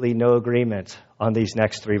absolutely no agreement on these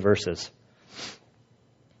next 3 verses.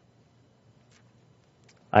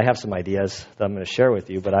 I have some ideas that I'm going to share with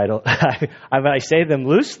you, but I say them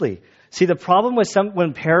loosely. See, the problem with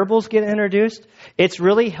when parables get introduced, it's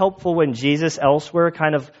really helpful when Jesus elsewhere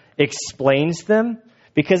kind of explains them,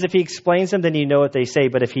 because if he explains them, then you know what they say.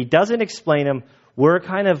 But if he doesn't explain them, we're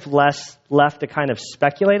kind of left to kind of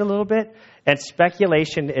speculate a little bit, and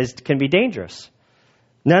speculation can be dangerous.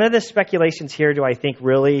 None of the speculations here do I think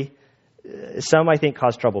really. Some, I think,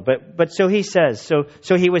 cause trouble. But so he says, so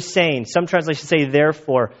he was saying, some translations say,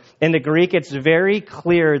 therefore. In the Greek, it's very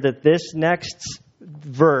clear that this next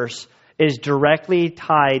verse is directly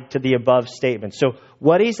tied to the above statement. So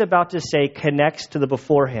what he's about to say connects to the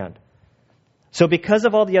beforehand. So because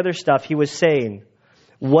of all the other stuff, he was saying,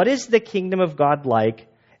 what is the kingdom of God like,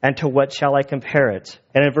 and to what shall I compare it?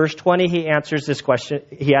 And in verse 20, he answers this question.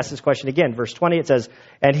 He asks this question again. Verse 20, it says,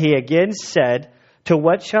 and he again said, to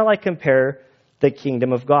what shall I compare the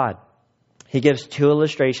kingdom of God? He gives 2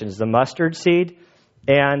 illustrations, the mustard seed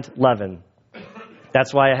and leaven.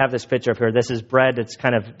 That's why I have this picture up here. This is bread.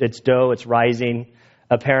 It's dough. It's rising.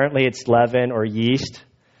 Apparently it's leaven or yeast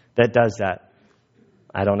that does that.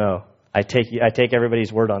 I don't know. I take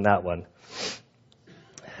everybody's word on that one.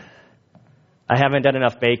 I haven't done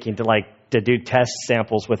enough baking to do test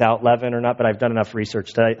samples without leaven or not, but I've done enough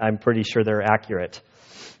research that I'm pretty sure they're accurate.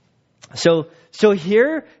 So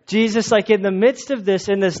here, Jesus, in the midst of this,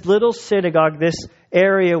 in this little synagogue, this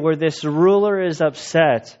area where this ruler is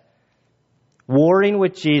upset, warring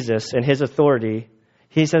with Jesus and his authority,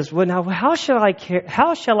 he says, well, now, how shall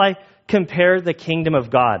I compare the kingdom of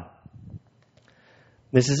God?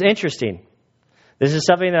 This is interesting. This is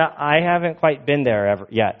something that I haven't quite been there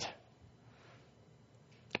yet.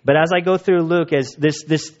 But as I go through Luke, as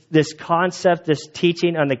this concept, this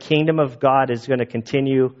teaching on the kingdom of God is going to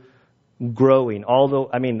continue growing all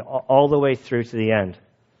the way through to the end.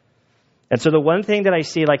 And so the one thing that I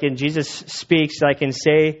see, in Jesus speaks, I can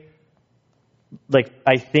say,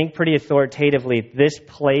 I think pretty authoritatively, this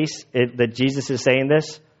place that Jesus is saying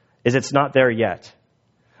this, is it's not there yet.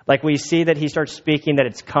 We see that he starts speaking that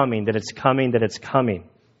it's coming, that it's coming, that it's coming.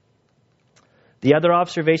 The other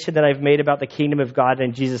observation that I've made about the kingdom of God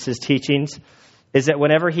and Jesus' teachings is that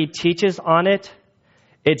whenever he teaches on it,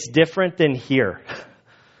 it's different than here.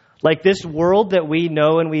 This world that we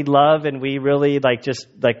know and we love and we really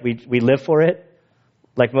we live for it.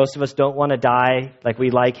 Most of us don't want to die.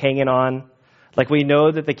 We like hanging on. We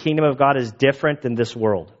know that the kingdom of God is different than this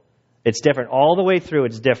world. It's different. All the way through,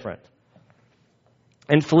 it's different.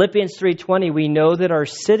 In Philippians 3:20, we know that our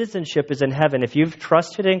citizenship is in heaven. If you've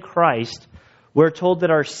trusted in Christ, we're told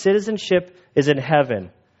that our citizenship is in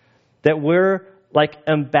heaven. That we're like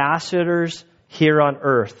ambassadors here on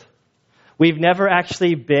earth. We've never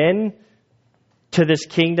actually been to this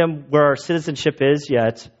kingdom where our citizenship is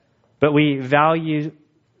yet, but we value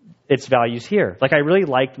its values here. Like I really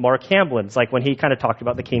liked Mark Hamblin's, like when he kind of talked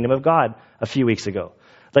about the kingdom of God a few weeks ago.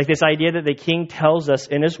 Like this idea that the king tells us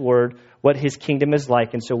in his word what his kingdom is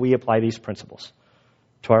like, and so we apply these principles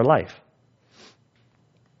to our life.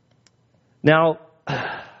 Now,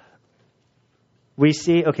 we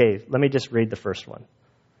see, okay, let me just read the first one.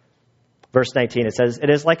 Verse 19, it says, "It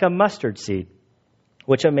is like a mustard seed,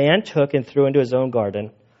 which a man took and threw into his own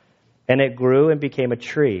garden, and it grew and became a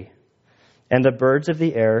tree. And the birds of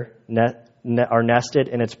the air are nested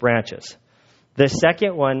in its branches." The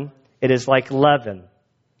second one, "It is like leaven,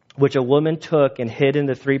 which a woman took and hid in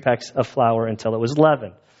the 3 pecks of flour until it was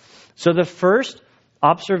leavened." So the first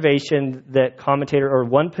observation that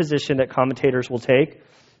one position that commentators will take,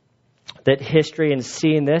 that history and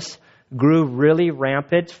seeing this grew really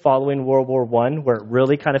rampant following World War I, where it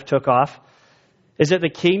really kind of took off, is that the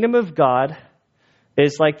kingdom of God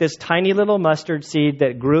is like this tiny little mustard seed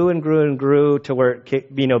that grew and grew and grew to where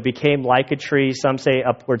it became like a tree. Some say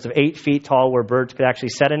upwards of 8 feet tall, where birds could actually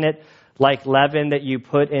set in it. Like leaven that you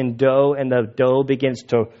put in dough, and the dough begins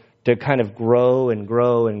to kind of grow and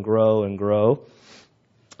grow and grow and grow.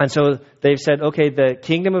 And so they've said, okay, the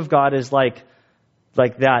kingdom of God is like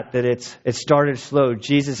that it started slow.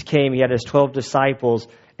 Jesus came, he had his 12 disciples,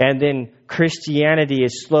 and then Christianity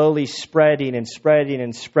is slowly spreading and spreading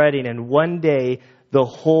and spreading, and one day the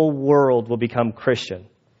whole world will become Christian.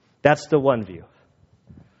 That's the one view.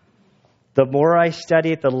 The more I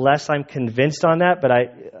study it, the less I'm convinced on that, but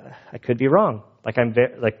I could be wrong.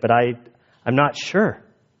 I'm not sure.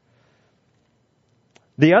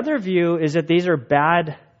 The other view is that these are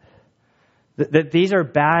bad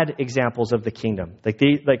examples of the kingdom.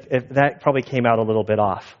 That probably came out a little bit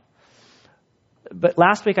off. But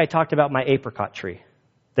last week I talked about my apricot tree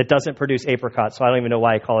that doesn't produce apricots, so I don't even know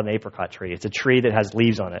why I call it an apricot tree. It's a tree that has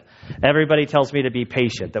leaves on it. Everybody tells me to be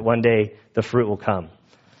patient, that one day the fruit will come.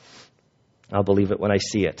 I'll believe it when I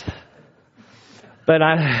see it. But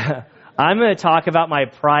I'm going to talk about my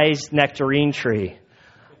prized nectarine tree.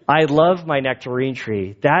 I love my nectarine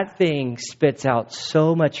tree. That thing spits out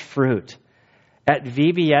so much fruit. At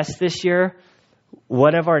VBS this year,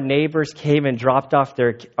 one of our neighbors came and dropped off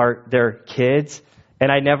their kids,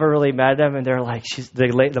 and I never really met them. And they're like,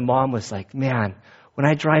 the mom was like, "Man, when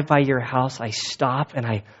I drive by your house, I stop and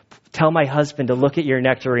I tell my husband to look at your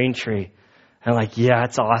nectarine tree." I'm like, "Yeah,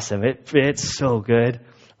 it's awesome. It's so good."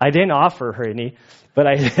 I didn't offer her any, but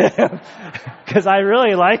because I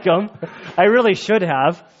really like them. I really should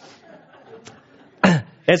have.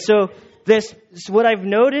 And so what I've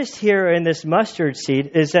noticed here in this mustard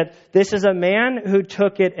seed is that this is a man who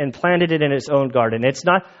took it and planted it in his own garden. It's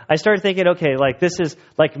not, I started thinking, okay, like this is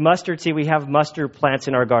like mustard seed. We have mustard plants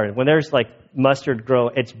in our garden. When there's like mustard grow,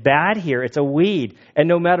 it's bad here. It's a weed. And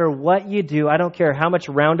no matter what you do, I don't care how much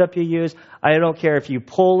Roundup you use. I don't care if you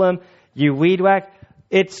pull them, you weed whack.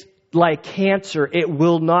 It's like cancer. It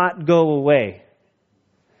will not go away.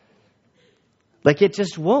 Like it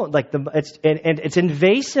just won't. Like it's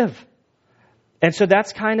invasive. And so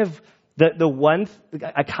that's kind of the one,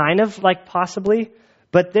 kind of like possibly.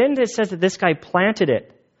 But then it says that this guy planted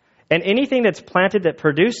it. And anything that's planted that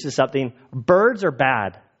produces something, birds are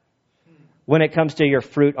bad when it comes to your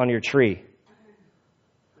fruit on your tree.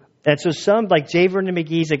 And so some, like J. Vernon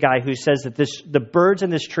McGee's a guy who says that the birds in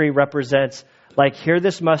this tree represents, like, here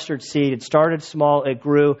this mustard seed, it started small, it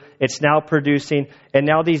grew, it's now producing, and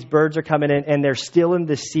now these birds are coming in and they're stealing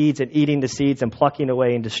the seeds and eating the seeds and plucking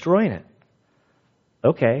away and destroying it.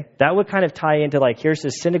 Okay, that would kind of tie into like, here's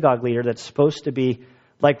this synagogue leader that's supposed to be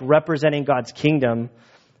like representing God's kingdom,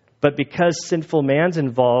 but because sinful man's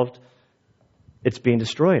involved, it's being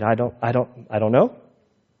destroyed. I don't know.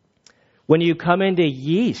 When you come into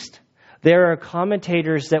yeast, there are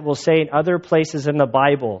commentators that will say in other places in the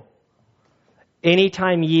Bible,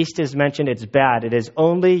 anytime yeast is mentioned, it's bad. It is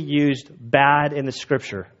only used bad in the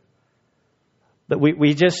Scripture. But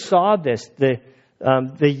we just saw this. The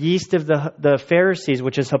yeast of the Pharisees,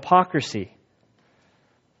 which is hypocrisy.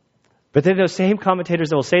 But then those same commentators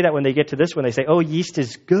that will say that when they get to this one, they say, oh, yeast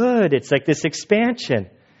is good. It's like this expansion.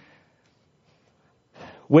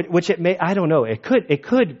 Which it may, I don't know, it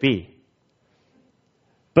could be.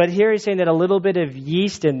 But here he's saying that a little bit of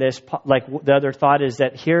yeast in this, like the other thought is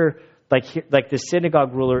that here, like the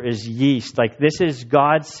synagogue ruler is yeast. Like this is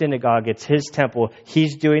God's synagogue. It's his temple.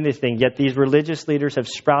 He's doing the thing. Yet these religious leaders have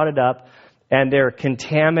sprouted up and they're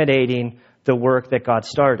contaminating the work that God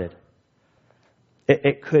started.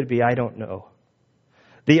 It could be. I don't know.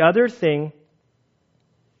 The other thing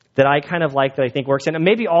that I kind of like that I think works, and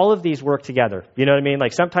maybe all of these work together. You know what I mean?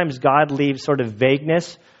 Like sometimes God leaves sort of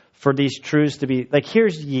vagueness for these truths to be, like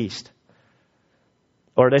here's yeast.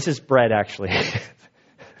 Or this is bread, actually.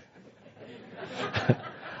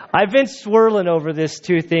 I've been swirling over this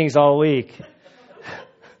two things all week.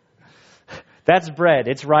 That's bread.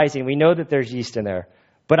 It's rising. We know that there's yeast in there.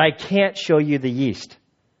 But I can't show you the yeast.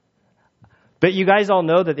 But you guys all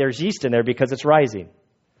know that there's yeast in there because it's rising.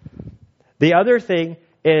 The other thing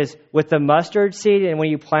is with the mustard seed, and when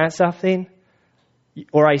you plant something,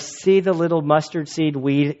 or I see the little mustard seed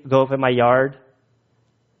weed go up in my yard,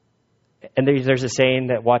 and there's a saying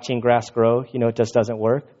that watching grass grow, it just doesn't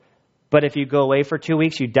work. But if you go away for 2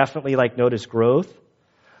 weeks, you definitely notice growth.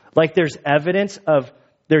 There's evidence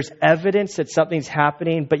that something's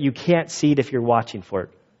happening, but you can't see it if you're watching for it.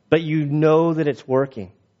 But you know that it's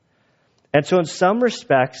working. And so in some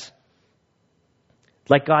respects,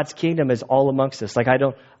 God's kingdom is all amongst us. I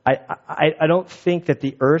don't think that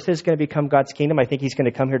the earth is going to become God's kingdom. I think he's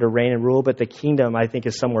going to come here to reign and rule, but the kingdom, I think,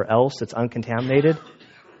 is somewhere else that's uncontaminated.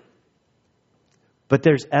 But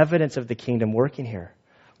there's evidence of the kingdom working here.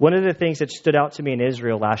 One of the things that stood out to me in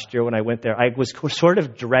Israel last year when I went there, I was sort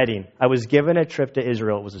of dreading. I was given a trip to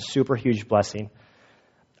Israel. It was a super huge blessing.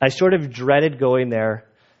 I sort of dreaded going there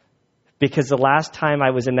because the last time I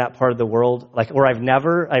was in that part of the world,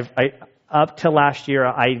 up to last year,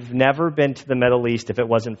 I've never been to the Middle East if it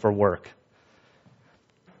wasn't for work.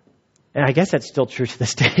 And I guess that's still true to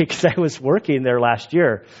this day because I was working there last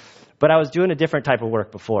year. But I was doing a different type of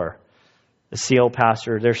work before. The SEAL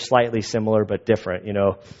pastor, they're slightly similar but different,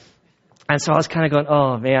 And so I was kind of going,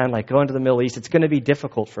 oh man, going to the Middle East, it's going to be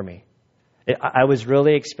difficult for me. I was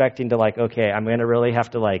really expecting to okay, I'm going to really have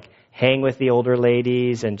to hang with the older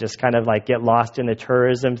ladies and just kind of get lost in the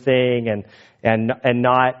tourism thing and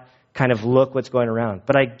not kind of look what's going around.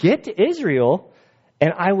 But I get to Israel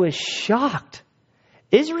and I was shocked.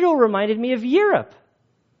 Israel reminded me of Europe.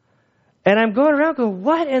 And I'm going around going,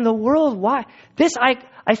 what in the world? Why?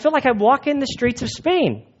 I feel like I'm walking the streets of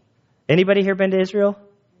Spain. Anybody here been to Israel?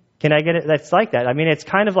 Can I get it? That's like that. I mean, it's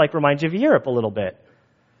kind of reminds you of Europe a little bit.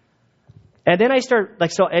 And then I start,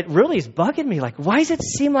 so it really is bugging me. Why does it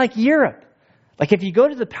seem like Europe? If you go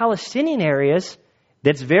to the Palestinian areas,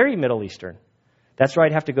 that's very Middle Eastern. That's where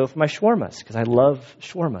I'd have to go for my shawarmas, because I love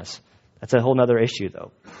shawarmas. That's a whole other issue,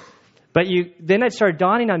 though. But then it started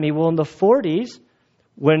dawning on me, in the 40s,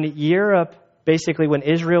 when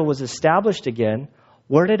Israel was established again,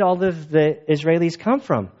 where did all of the Israelis come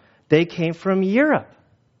from? They came from Europe.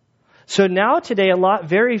 So now today,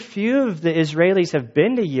 very few of the Israelis have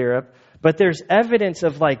been to Europe, but there's evidence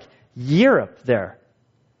of Europe there.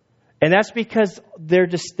 And that's because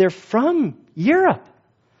they're from Europe.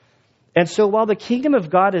 And so while the kingdom of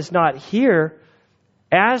God is not here,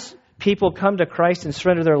 as people come to Christ and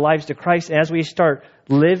surrender their lives to Christ, and as we start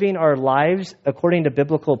living our lives according to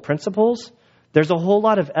biblical principles, there's a whole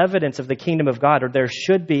lot of evidence of the kingdom of God, or there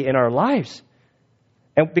should be in our lives.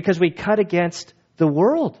 And because we cut against the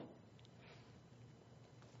world.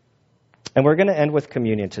 And we're going to end with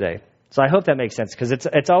communion today. So I hope that makes sense, because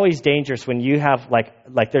it's always dangerous when you have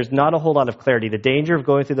there's not a whole lot of clarity. The danger of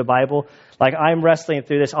going through the Bible, I'm wrestling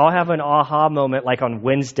through this. I'll have an aha moment on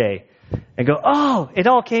Wednesday and go, oh, it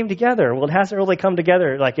all came together. Well, it hasn't really come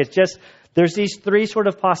together. There's these three sort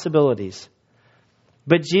of possibilities.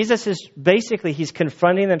 But Jesus is he's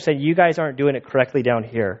confronting them, saying, you guys aren't doing it correctly down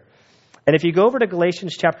here. And if you go over to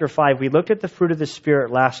Galatians chapter 5, we looked at the fruit of the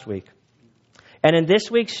Spirit last week. And in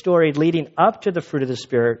this week's story, leading up to the fruit of the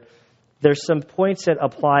Spirit, there's some points that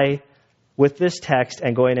apply with this text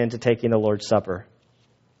and going into taking the Lord's Supper.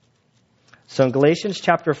 So in Galatians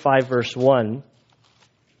chapter 5, verse 1,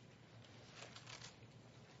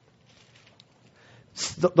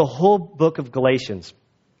 the whole book of Galatians.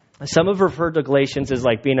 Some have referred to Galatians as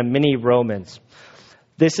being a mini Romans.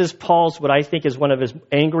 This is Paul's, what I think is one of his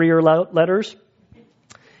angrier letters.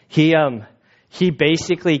 He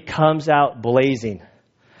basically comes out blazing.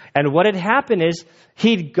 And what had happened is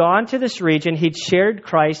he'd gone to this region, he'd shared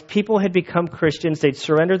Christ, people had become Christians, they'd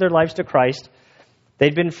surrendered their lives to Christ,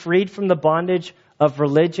 they'd been freed from the bondage of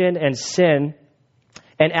religion and sin.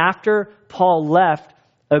 And after Paul left,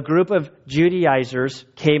 a group of Judaizers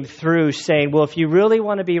came through saying, well, if you really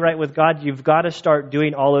want to be right with God, you've got to start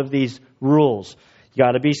doing all of these rules. You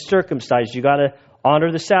got to be circumcised. You got to honor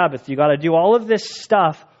the Sabbath. You got to do all of this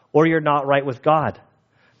stuff, or you're not right with God.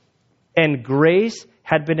 And grace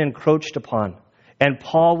had been encroached upon. And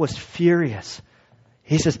Paul was furious.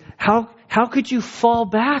 He says, how could you fall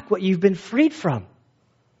back what you've been freed from?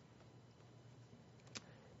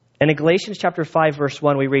 And in Galatians chapter 5, verse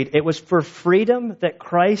 1, we read, it was for freedom that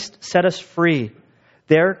Christ set us free.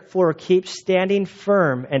 Therefore, keep standing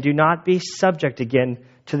firm and do not be subject again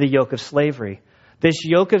to the yoke of slavery. This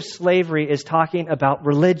yoke of slavery is talking about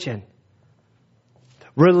religion.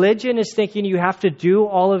 Religion is thinking you have to do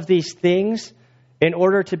all of these things in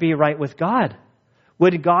order to be right with God.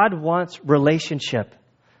 When God wants relationship.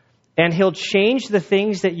 And he'll change the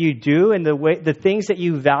things that you do, and the things that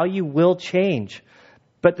you value will change.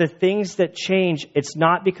 But the things that change, it's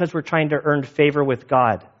not because we're trying to earn favor with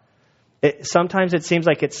God. Sometimes it seems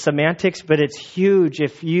like it's semantics, but it's huge.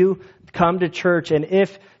 If you come to church and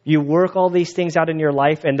if you work all these things out in your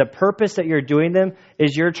life and the purpose that you're doing them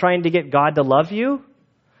is you're trying to get God to love you,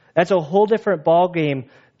 that's a whole different ballgame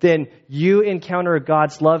than you encounter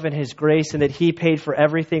God's love and His grace and that He paid for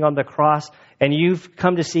everything on the cross and you've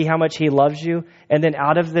come to see how much He loves you. And then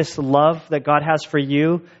out of this love that God has for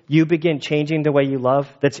you, you begin changing the way you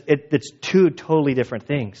love. That's two totally different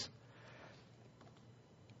things.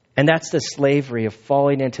 And that's the slavery of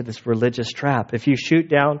falling into this religious trap. If you shoot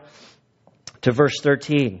down to verse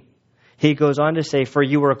 13, he goes on to say, "For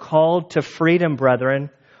you were called to freedom, brethren.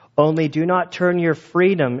 Only do not turn your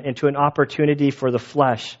freedom into an opportunity for the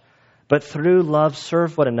flesh, but through love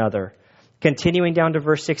serve one another." Continuing down to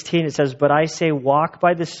verse 16, it says, "But I say walk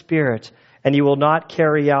by the Spirit, and you will not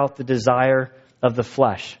carry out the desire of the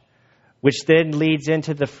flesh." Which then leads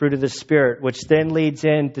into the fruit of the Spirit, which then leads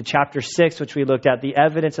into chapter 6, which we looked at, the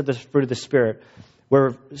evidence of the fruit of the Spirit,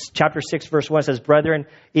 where chapter 6, verse 1 says, "Brethren,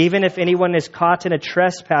 even if anyone is caught in a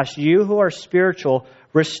trespass, you who are spiritual,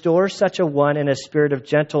 restore such a one in a spirit of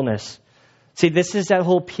gentleness." See, this is that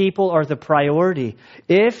whole people are the priority.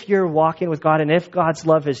 If you're walking with God and if God's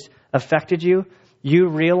love has affected you, you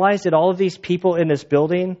realize that all of these people in this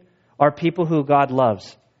building are people who God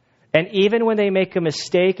loves. And even when they make a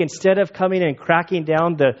mistake, instead of coming and cracking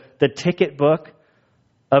down the ticket book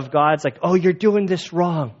of God's like, "Oh, you're doing this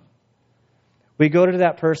wrong," we go to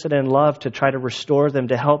that person in love to try to restore them,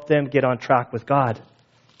 to help them get on track with God.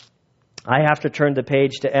 I have to turn the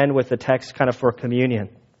page to end with the text kind of for communion.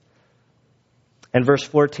 In verse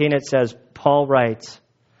 14 it says, Paul writes,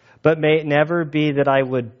 "But may it never be that I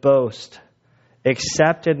would boast,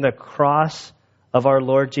 except in the cross of our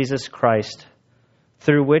Lord Jesus Christ,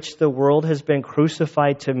 through which the world has been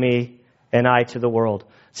crucified to me and I to the world."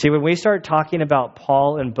 See, when we start talking about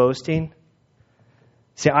Paul and boasting,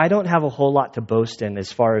 I don't have a whole lot to boast in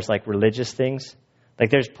as far as like religious things. Like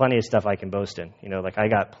there's plenty of stuff I can boast in. Like I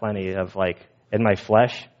got plenty of like in my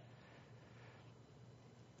flesh.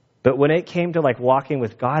 But when it came to like walking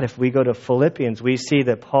with God, if we go to Philippians, we see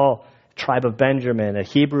that Paul, tribe of Benjamin, a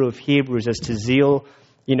Hebrew of Hebrews, as to zeal,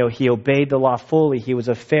 he obeyed the law fully. He was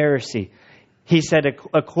a Pharisee. He said,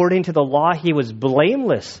 according to the law, he was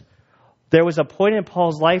blameless. There was a point in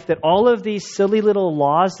Paul's life that all of these silly little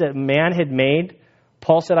laws that man had made,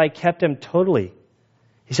 Paul said, I kept them totally.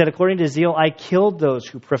 He said, according to zeal, I killed those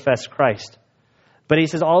who profess Christ. But he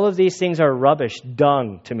says, all of these things are rubbish,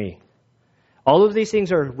 dung to me. All of these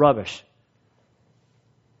things are rubbish.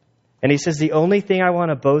 And he says, the only thing I want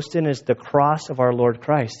to boast in is the cross of our Lord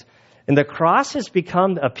Christ. And the cross has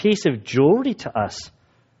become a piece of jewelry to us.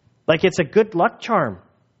 Like it's a good luck charm.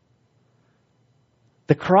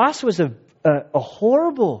 The cross was a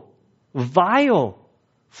horrible, vile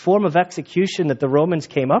form of execution that the Romans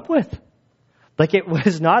came up with. Like it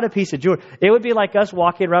was not a piece of jewelry. It would be like us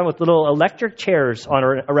walking around with little electric chairs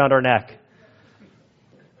around our neck.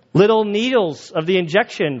 Little needles of the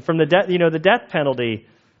injection from the death penalty.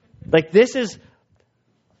 Like this is...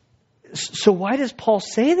 So why does Paul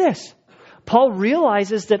say this? Paul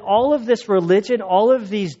realizes that all of this religion, all of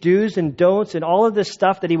these do's and don'ts, and all of this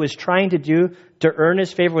stuff that he was trying to do to earn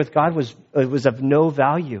his favor with God was of no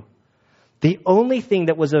value. The only thing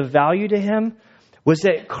that was of value to him was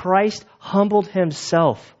that Christ humbled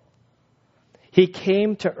himself. He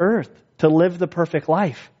came to earth to live the perfect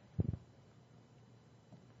life.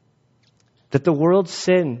 That the world's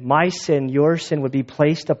sin, my sin, your sin, would be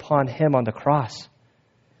placed upon him on the cross,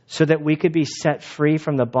 so that we could be set free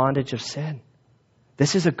from the bondage of sin.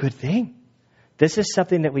 This is a good thing. This is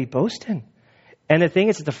something that we boast in. And the thing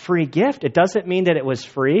is, it's a free gift. It doesn't mean that it was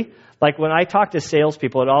free. Like when I talk to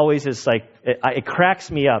salespeople, it always is like, it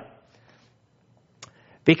cracks me up.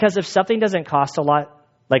 Because if something doesn't cost a lot,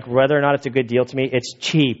 like whether or not it's a good deal to me, it's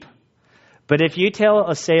cheap. But if you tell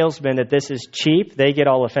a salesman that this is cheap, they get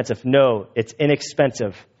all offensive. No, it's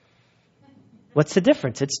inexpensive. What's the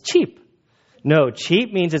difference? It's cheap. No,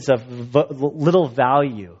 cheap means it's of little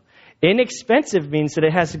value. Inexpensive means that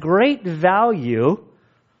it has great value,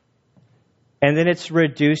 and then it's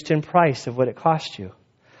reduced in price of what it cost you.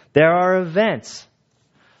 There are events.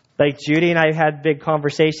 Like Judy and I had big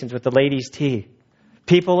conversations with the ladies' tea.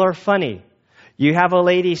 People are funny. You have a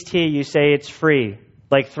ladies' tea, you say it's free.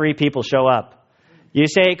 Like 3 people show up. You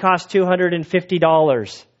say it costs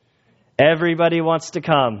 $250. Everybody wants to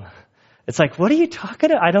come. It's like, what are you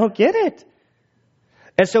talking about? I don't get it.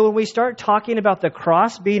 And so when we start talking about the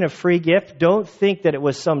cross being a free gift, don't think that it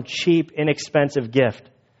was some cheap, inexpensive gift.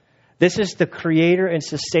 This is the creator and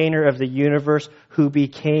sustainer of the universe who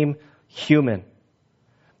became human.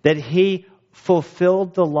 That he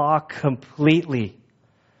fulfilled the law completely.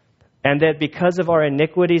 And that because of our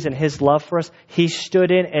iniquities and his love for us, he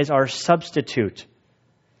stood in as our substitute.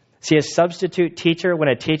 See, a substitute teacher, when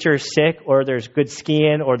a teacher is sick or there's good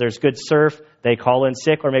skiing or there's good surf, they call in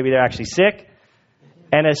sick or maybe they're actually sick.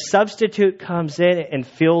 And a substitute comes in and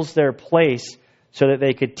fills their place so that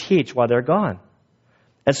they could teach while they're gone.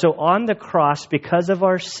 And so on the cross, because of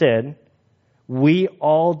our sin, we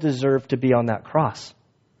all deserve to be on that cross.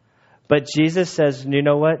 But Jesus says, you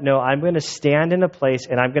know what? No, I'm going to stand in a place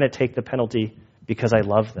and I'm going to take the penalty because I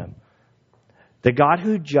love them. The God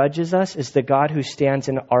who judges us is the God who stands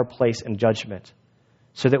in our place in judgment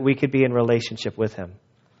so that we could be in relationship with him.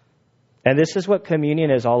 And this is what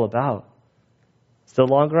communion is all about. The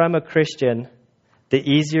longer I'm a Christian, the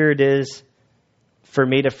easier it is for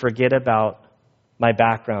me to forget about my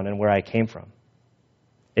background and where I came from.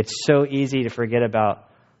 It's so easy to forget about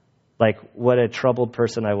like what a troubled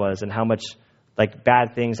person I was and how much like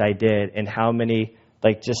bad things I did and how many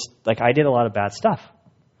I did a lot of bad stuff.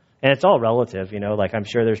 And it's all relative, like I'm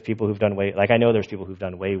sure there's people who've done I know there's people who've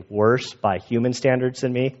done way worse by human standards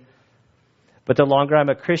than me. But the longer I'm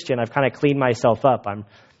a Christian, I've kind of cleaned myself up. I'm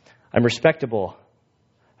respectable.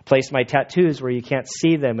 I place my tattoos where you can't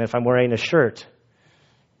see them if I'm wearing a shirt.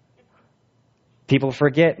 People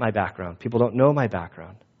forget my background. People don't know my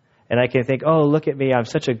background. And I can think, oh, look at me. I'm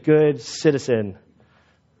such a good citizen.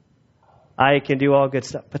 I can do all good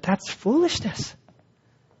stuff. But that's foolishness.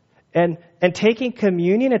 And taking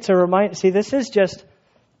communion, it's a reminder. See, this is just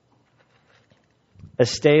a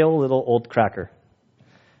stale little old cracker.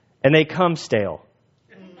 And they come stale.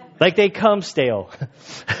 They come stale.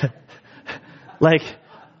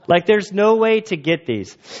 Like there's no way to get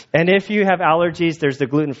these. And if you have allergies, there's the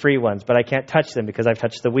gluten-free ones, but I can't touch them because I've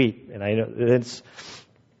touched the wheat. And I know it's.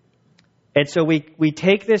 And so we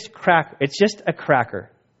take this cracker. It's just a cracker,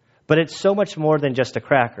 but it's so much more than just a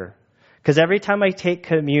cracker. Because every time I take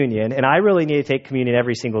communion, and I really need to take communion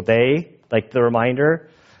every single day, like the reminder,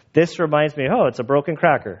 this reminds me, it's a broken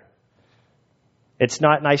cracker. It's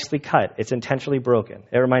not nicely cut. It's intentionally broken.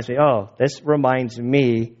 It reminds me, this reminds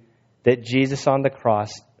me that Jesus on the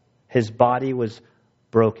cross, his body was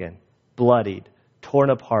broken, bloodied,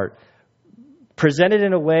 torn apart, presented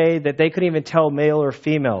in a way that they couldn't even tell male or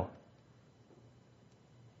female.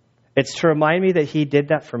 It's to remind me that he did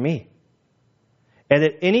that for me. And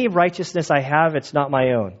that any righteousness I have, it's not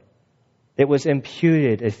my own. It was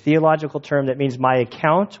imputed, a theological term that means my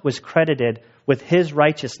account was credited with his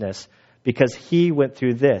righteousness because he went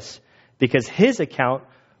through this. Because his account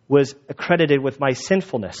was credited with my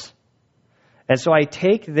sinfulness. And so I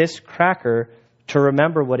take this cracker to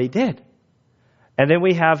remember what he did. And then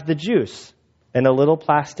we have the juice in a little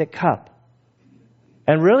plastic cup.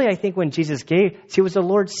 And really, I think when Jesus it was the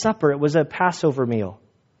Lord's Supper. It was a Passover meal.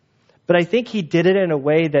 But I think he did it in a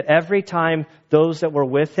way that every time those that were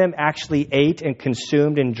with him actually ate and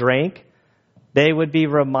consumed and drank, they would be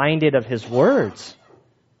reminded of his words.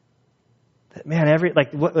 That, man,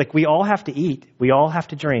 we all have to eat. We all have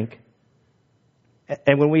to drink.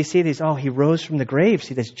 And when we see these, he rose from the grave.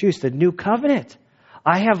 See this juice, the new covenant.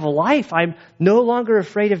 I have life. I'm no longer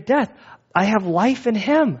afraid of death. I have life in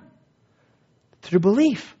him through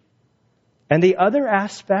belief. And the other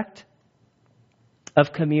aspect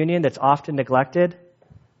of communion that's often neglected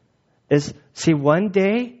is, one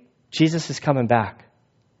day Jesus is coming back.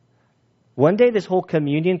 One day this whole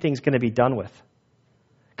communion thing's going to be done with.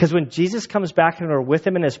 Because when Jesus comes back and we're with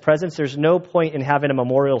him in his presence, there's no point in having a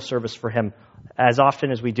memorial service for him as often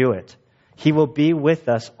as we do it. He will be with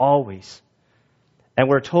us always. And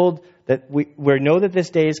we're told that we know that this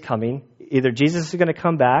day is coming. Either Jesus is going to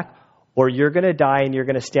come back or you're going to die and you're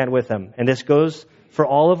going to stand with him. And this goes for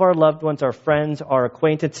all of our loved ones, our friends, our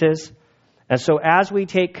acquaintances. And so as we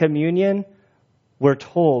take communion, we're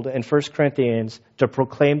told in 1 Corinthians to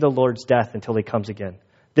proclaim the Lord's death until he comes again.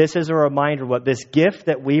 This is a reminder what this gift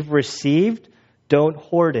that we've received, don't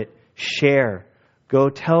hoard it, share. Go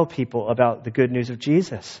tell people about the good news of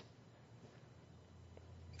Jesus.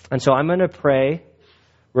 And so I'm going to pray.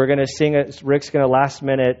 We're going to sing it. Rick's going to last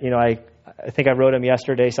minute. I think I wrote him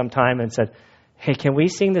yesterday sometime and said, hey, can we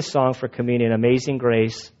sing this song for communion, Amazing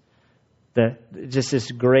Grace? Just this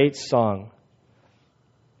great song.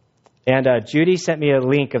 And Judy sent me a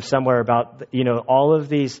link of somewhere about, all of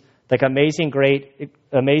these, Amazing Grace.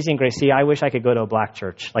 See, I wish I could go to a black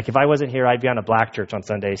church. If I wasn't here, I'd be on a black church on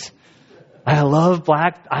Sundays. I love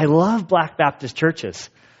black Baptist churches.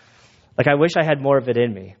 Like, I wish I had more of it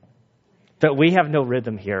in me. But we have no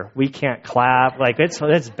rhythm here. We can't clap. Like,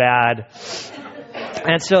 it's bad.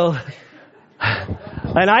 And so,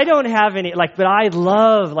 and I don't have any, like, but I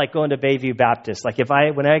love, like, going to Bayview Baptist. Like,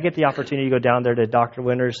 when I get the opportunity to go down there to Dr.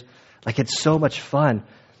 Winter's, like, it's so much fun.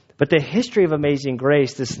 But the history of Amazing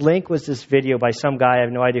Grace, this link was this video by some guy. I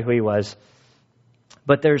have no idea who he was.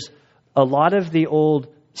 But there's a lot of the old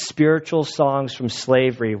spiritual songs from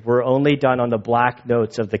slavery were only done on the black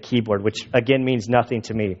notes of the keyboard, which, again, means nothing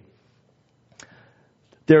to me.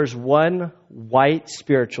 There's one white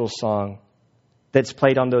spiritual song that's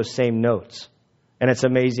played on those same notes, and it's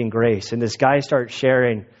Amazing Grace. And this guy starts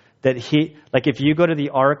sharing that if you go to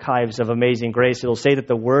the archives of Amazing Grace, it'll say that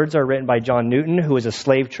the words are written by John Newton, who was a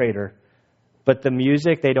slave trader, but the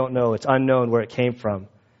music, they don't know. It's unknown where it came from.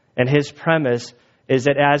 And his premise is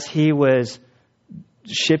that as he was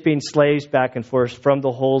shipping slaves back and forth from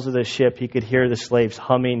the holes of the ship, he could hear the slaves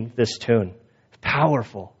humming this tune.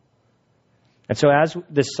 Powerful. And so as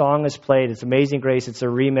this song is played, it's Amazing Grace. It's a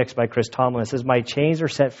remix by Chris Tomlin. It says, my chains are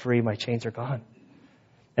set free, my chains are gone.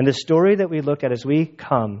 And the story that we look at as we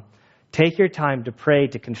come, take your time to pray,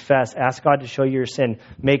 to confess, ask God to show you your sin,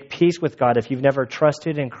 make peace with God. If you've never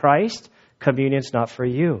trusted in Christ, communion's not for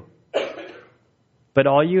you. But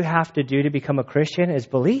all you have to do to become a Christian is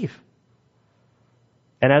believe.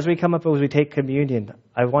 And as we come up, as we take communion,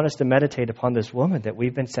 I want us to meditate upon this woman that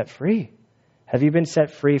we've been set free. Have you been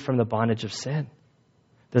set free from the bondage of sin?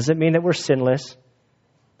 Doesn't mean that we're sinless,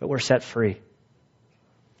 but we're set free.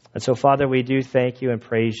 And so, Father, we do thank you and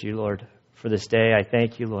praise you, Lord, for this day. I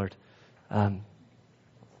thank you, Lord, for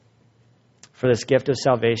this gift of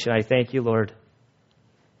salvation. I thank you, Lord,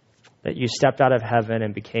 that you stepped out of heaven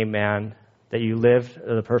and became man, that you lived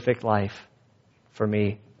the perfect life for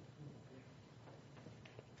me.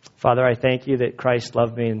 Father, I thank you that Christ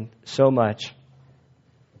loved me so much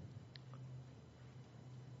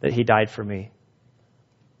that he died for me.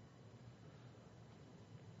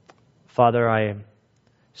 Father, I am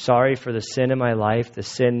sorry for the sin in my life, the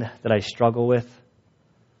sin that I struggle with.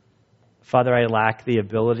 Father, I lack the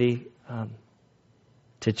ability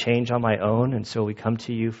to change on my own, and so we come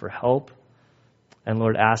to you for help. And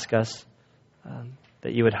Lord, ask us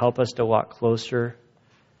that you would help us to walk closer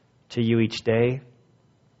to you each day.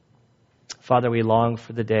 Father, we long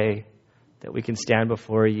for the day that we can stand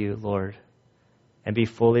before you, Lord, and be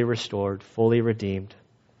fully restored, fully redeemed,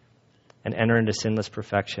 and enter into sinless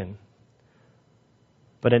perfection.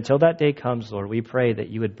 But until that day comes, Lord, we pray that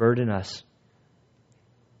you would burden us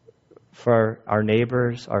for our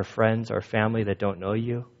neighbors, our friends, our family that don't know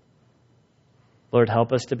you. Lord,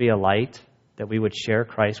 help us to be a light, that we would share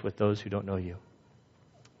Christ with those who don't know you.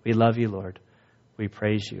 We love you, Lord. We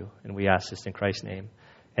praise you, and we ask this in Christ's name.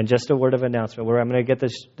 And just a word of announcement, where I'm going to get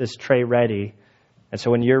this tray ready. And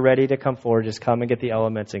so when you're ready to come forward, just come and get the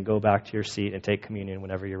elements and go back to your seat and take communion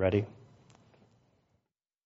whenever you're ready.